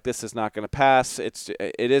coaches are like, this is not going to pass. It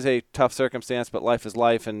is a tough circumstance, but life is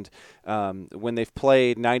life. And when they've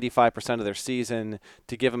played 95% of their season,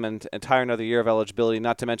 to give them an entire another year of eligibility,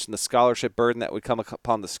 not to mention the scholarship burden that would come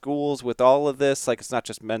upon the schools with all of this. Like, it's not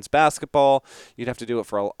just men's basketball. You'd have to do it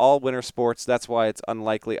for all winter sports. That's why it's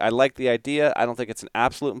unlikely. I like the idea. I don't think it's an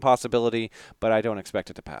absolute impossibility, but I don't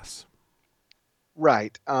expect it to pass.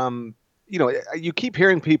 Right. You keep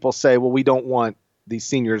hearing people say, well, we don't want these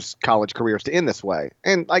seniors' college careers to end this way.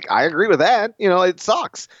 And I agree with that. It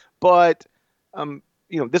sucks. But,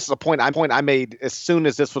 this is a point I made as soon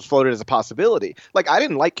as this was floated as a possibility. I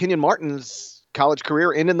didn't like Kenyon Martin's college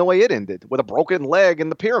career ending the way it ended, with a broken leg in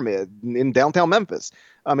the pyramid in downtown Memphis.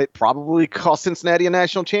 It probably cost Cincinnati a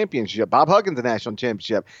national championship, Bob Huggins a national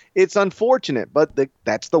championship. It's unfortunate, but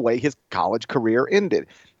that's the way his college career ended.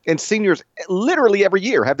 And seniors literally every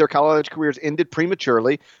year have their college careers ended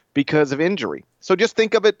prematurely because of injury. So just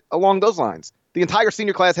think of it along those lines. The entire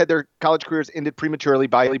senior class had their college careers ended prematurely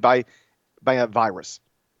by a virus.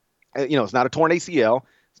 It's not a torn ACL.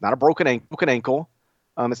 It's not a broken ankle.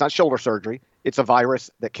 It's not shoulder surgery. It's a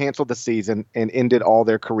virus that canceled the season and ended all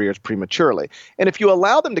their careers prematurely. And if you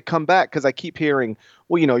allow them to come back, because I keep hearing,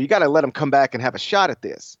 well, you got to let them come back and have a shot at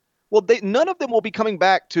this. Well, none of them will be coming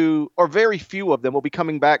back to, or very few of them will be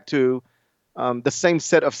coming back to the same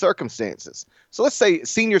set of circumstances. So let's say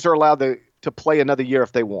seniors are allowed to play another year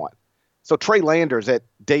if they want. So Trey Landers at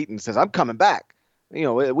Dayton says, I'm coming back.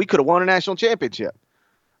 We could have won a national championship.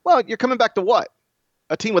 Well, you're coming back to what?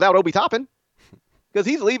 A team without Obi Toppin, because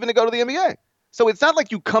he's leaving to go to the NBA. So it's not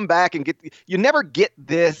like you come back and you never get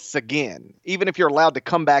this again, even if you're allowed to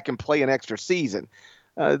come back and play an extra season.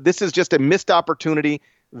 This is just a missed opportunity,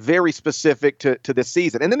 very specific to this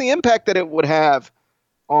season. And then the impact that it would have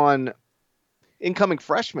on incoming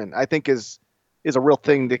freshmen, I think is a real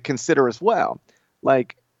thing to consider as well.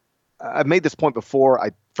 Like, I've made this point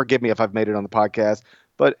before. Forgive me if I've made it on the podcast,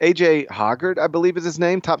 but AJ Hoggard, I believe is his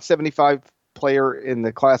name, top 75 player in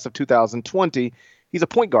the class of 2020. He's a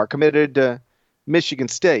point guard committed to Michigan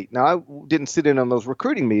State. Now, I didn't sit in on those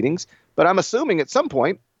recruiting meetings, but I'm assuming at some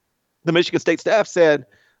point the Michigan State staff said,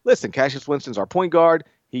 listen, Cassius Winston's our point guard.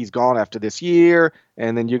 He's gone after this year,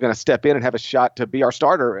 and then you're going to step in and have a shot to be our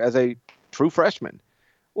starter as a true freshman.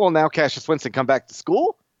 Well, now Cassius Winston come back to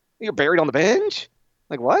school? You're buried on the bench?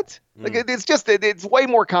 Like, what? Like, it's way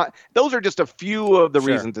more. Those are just a few of the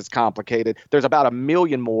reasons it's complicated. There's about a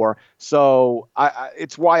million more. So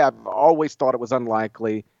it's why I've always thought it was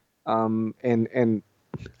unlikely. And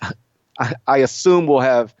I assume we'll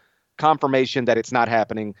have confirmation that it's not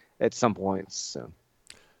happening at some point. So.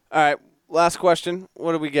 All right. Last question.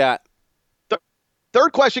 What do we got?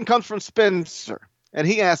 Third question comes from Spencer, and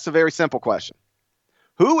he asks a very simple question.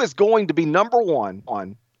 Who is going to be number one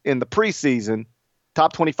in the preseason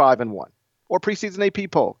top 25 and 1 or preseason AP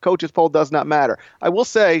poll? Coaches poll does not matter. I will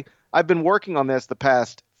say I've been working on this the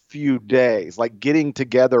past few days, like getting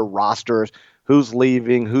together rosters, who's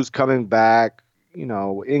leaving, who's coming back,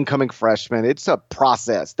 incoming freshmen. It's a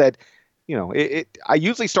process that, I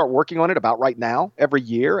usually start working on it about right now every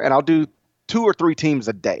year, and I'll do 2 or 3 teams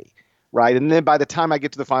a day, right? And then by the time I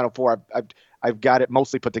get to the Final Four, I've got it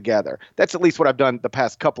mostly put together. That's at least what I've done the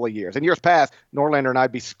past couple of years. In years past, Norlander and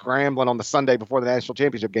I'd be scrambling on the Sunday before the national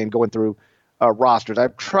championship game going through rosters.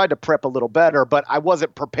 I've tried to prep a little better, but I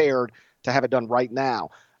wasn't prepared to have it done right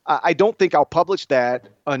now. I don't think I'll publish that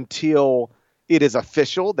until it is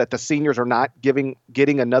official that the seniors are not getting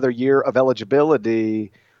another year of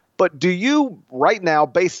eligibility. But do you right now,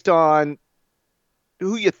 based on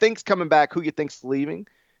who you think's coming back, who you think's leaving,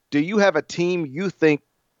 do you have a team you think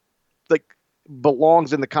like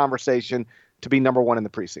belongs in the conversation to be number one in the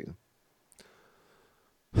preseason?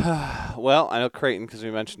 Well, I know Creighton because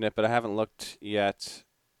we mentioned it, but I haven't looked yet.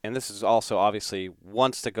 And this is also obviously,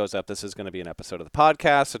 once it goes up, this is going to be an episode of the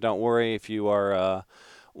podcast. So don't worry if you are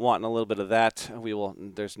wanting a little bit of that. We will.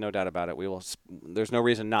 There's no doubt about it. We will. There's no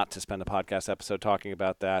reason not to spend a podcast episode talking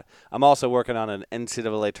about that. I'm also working on an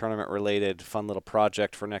NCAA tournament related fun little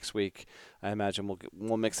project for next week. I imagine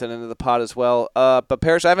we'll mix it into the pod as well. But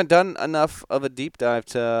Parrish, I haven't done enough of a deep dive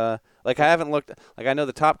to I haven't looked. I know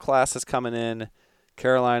the top class is coming in: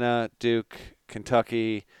 Carolina, Duke,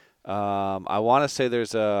 Kentucky. I want to say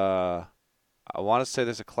there's a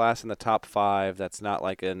class in the top 5 that's not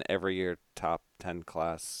like an every year top 10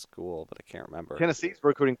 class school, but I can't remember. Tennessee's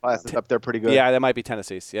recruiting class is up there pretty good. Yeah, that might be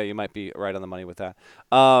Tennessee's. Yeah, you might be right on the money with that.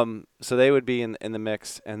 So they would be in the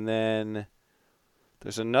mix. And then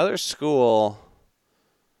there's another school.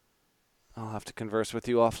 I'll have to converse with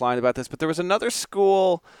you offline about this, but there was another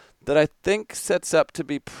school that I think sets up to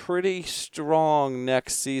be pretty strong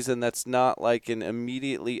next season that's not like an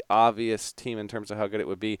immediately obvious team in terms of how good it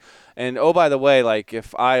would be. And, oh, by the way, like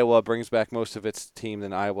if Iowa brings back most of its team,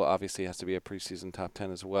 then Iowa obviously has to be a preseason top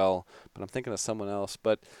 10 as well. But I'm thinking of someone else.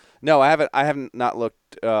 But, no, I haven't not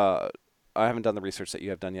looked I haven't done the research that you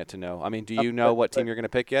have done yet to know. I mean, do you know what team you're going to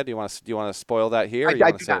pick yet? Do you want to spoil that here?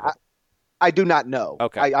 I do not know.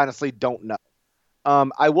 Okay. I honestly don't know.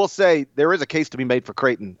 I will say there is a case to be made for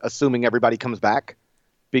Creighton, assuming everybody comes back,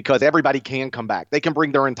 because everybody can come back. They can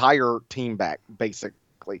bring their entire team back,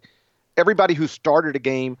 basically. Everybody who started a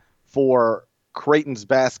game for Creighton's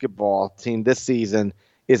basketball team this season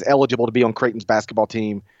is eligible to be on Creighton's basketball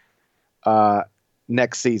team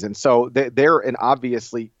next season. So they're an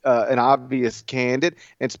obvious candidate.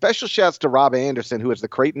 And special shouts to Rob Anderson, who is the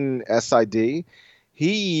Creighton SID.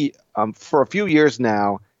 He, for a few years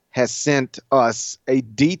now, has sent us a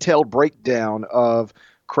detailed breakdown of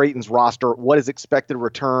Creighton's roster, what is expected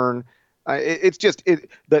return. It's just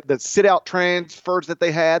the sit-out transfers that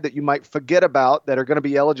they had that you might forget about that are going to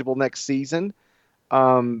be eligible next season.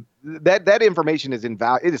 That information is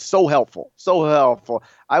invaluable. It is so helpful, so helpful.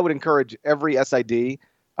 I would encourage every SID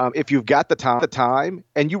if you've got the time,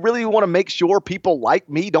 and you really want to make sure people like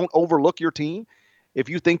me don't overlook your team, if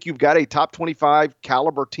you think you've got a top 25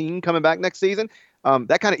 caliber team coming back next season,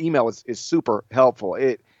 that kind of email is super helpful.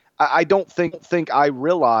 I don't think I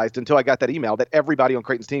realized until I got that email that everybody on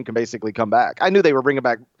Creighton's team can basically come back. I knew they were bringing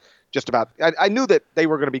back just about – I knew that they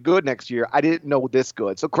were going to be good next year. I didn't know this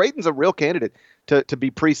good. So Creighton's a real candidate to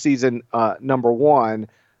be preseason number one.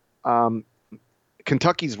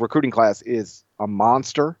 Kentucky's recruiting class is a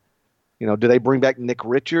monster. Do they bring back Nick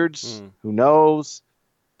Richards? Who knows?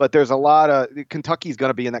 But there's a lot of – Kentucky's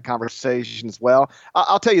going to be in that conversation as well.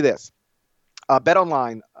 I'll tell you this.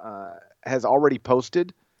 BetOnline has already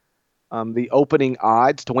posted the opening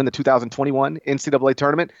odds to win the 2021 NCAA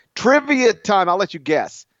tournament. Trivia time. I'll let you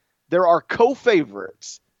guess. There are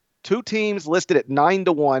co-favorites, 2 teams listed at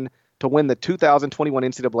 9-1 to win the 2021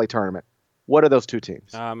 NCAA tournament. What are those 2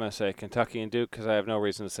 teams? I'm going to say Kentucky and Duke because I have no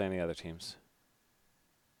reason to say any other teams.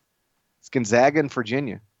 It's Gonzaga and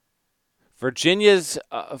Virginia. Virginia's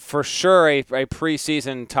for sure a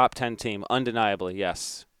preseason top 10 team, undeniably.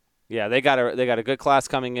 Yes, yeah, they got a good class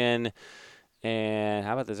coming in. And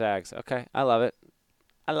how about the Zags? Okay, I love it.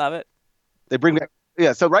 They bring back.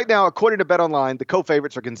 Yeah, so right now, according to BetOnline, the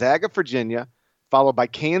co-favorites are Gonzaga, Virginia, followed by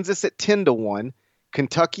Kansas at 10-1,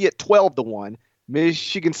 Kentucky at 12-1,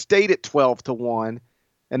 Michigan State at 12-1,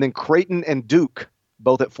 and then Creighton and Duke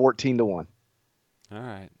both at 14-1. All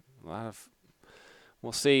right,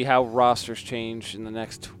 we'll see how rosters change in the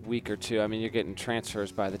next week or two. I mean, you're getting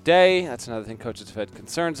transfers by the day. That's another thing coaches have had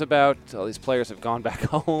concerns about. All these players have gone back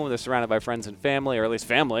home. They're surrounded by friends and family, or at least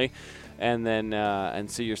family. And then,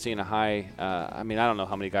 and so you're seeing a high. I mean, I don't know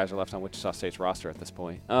how many guys are left on Wichita State's roster at this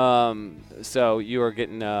point. So you are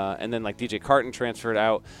getting, and then like DJ Carton transferred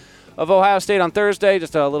out of Ohio State on Thursday.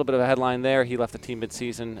 Just a little bit of a headline there. He left the team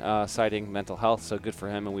midseason, citing mental health. So good for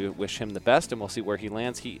him, and we wish him the best. And we'll see where he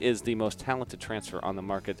lands. He is the most talented transfer on the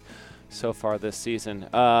market so far this season.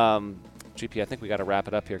 GP, I think we got to wrap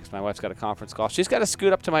it up here because my wife's got a conference call. She's got to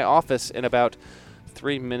scoot up to my office in about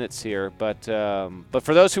 3 minutes here, but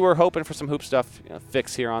for those who are hoping for some hoop stuff,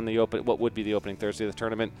 fix here on what would be the opening Thursday of the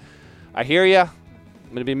tournament, I hear you. I'm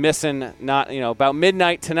going to be missing about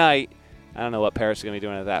midnight tonight. I don't know what Paris is going to be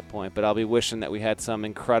doing at that point, but I'll be wishing that we had some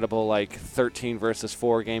incredible 13 versus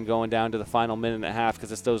 4 game going down to the final minute and a half,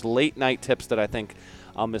 because it's those late night tips that I think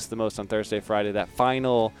I'll miss the most on Thursday, Friday. That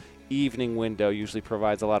final evening window usually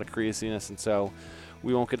provides a lot of craziness, and so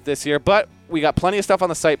we won't get it this year, but we got plenty of stuff on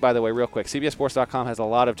the site, by the way, real quick. CBSSports.com has a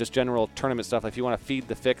lot of just general tournament stuff. If you want to feed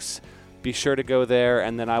the fix, be sure to go there,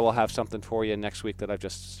 and then I will have something for you next week that I've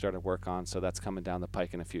just started work on, so that's coming down the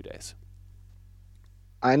pike in a few days.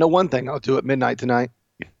 I know one thing I'll do at midnight tonight.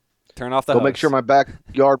 Turn off the hose. Make sure my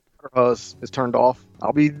backyard hose is turned off.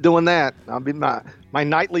 I'll be doing that. I'll be my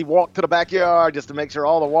nightly walk to the backyard just to make sure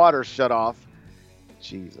all the water's shut off.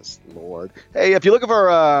 Jesus Lord. Hey, if you're looking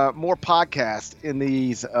for more podcasts in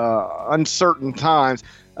these uncertain times,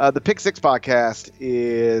 the Pick Six podcast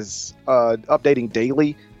is updating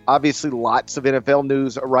daily. Obviously, lots of NFL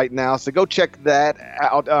news right now, so go check that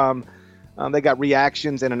out. They got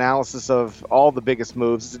reactions and analysis of all the biggest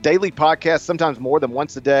moves. It's a daily podcast, sometimes more than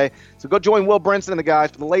once a day. So go join Will Brinson and the guys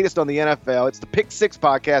for the latest on the NFL. It's the Pick Six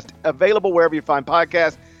podcast, available wherever you find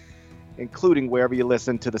podcasts, including wherever you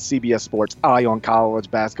listen to the CBS Sports Eye on College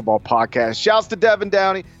Basketball podcast. Shouts to Devin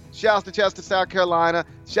Downey. Shouts to Chester, South Carolina.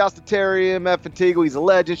 Shouts to Terry M.F. Antigua. He's a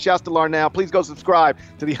legend. Shouts to Larnell. Please go subscribe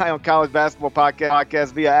to the Eye on College Basketball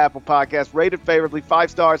podcast via Apple Podcasts. Rated favorably, 5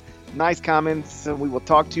 stars. Nice comments, and we will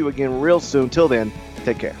talk to you again real soon. Till then,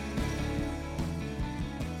 take care.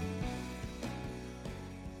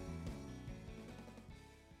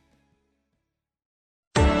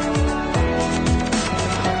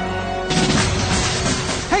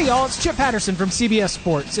 Hey y'all, it's Chip Patterson from CBS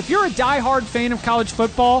Sports. If you're a diehard fan of college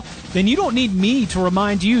football, then you don't need me to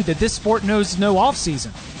remind you that this sport knows no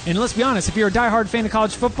offseason. And let's be honest, if you're a diehard fan of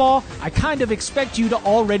college football, I kind of expect you to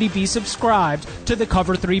already be subscribed to the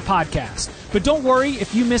Cover 3 podcast. But don't worry,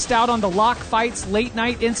 if you missed out on the lock fights, late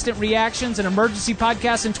night instant reactions, and emergency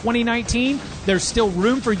podcasts in 2019, there's still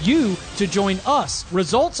room for you to join us.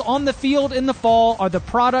 Results on the field in the fall are the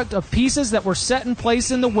product of pieces that were set in place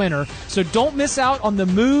in the winter, so don't miss out on the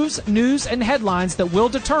moves, news, and headlines that will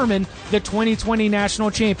determine the 2020 National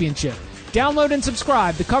Championship. Download and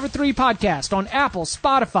subscribe the Cover 3 podcast on Apple,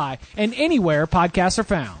 Spotify, and anywhere podcasts are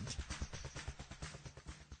found.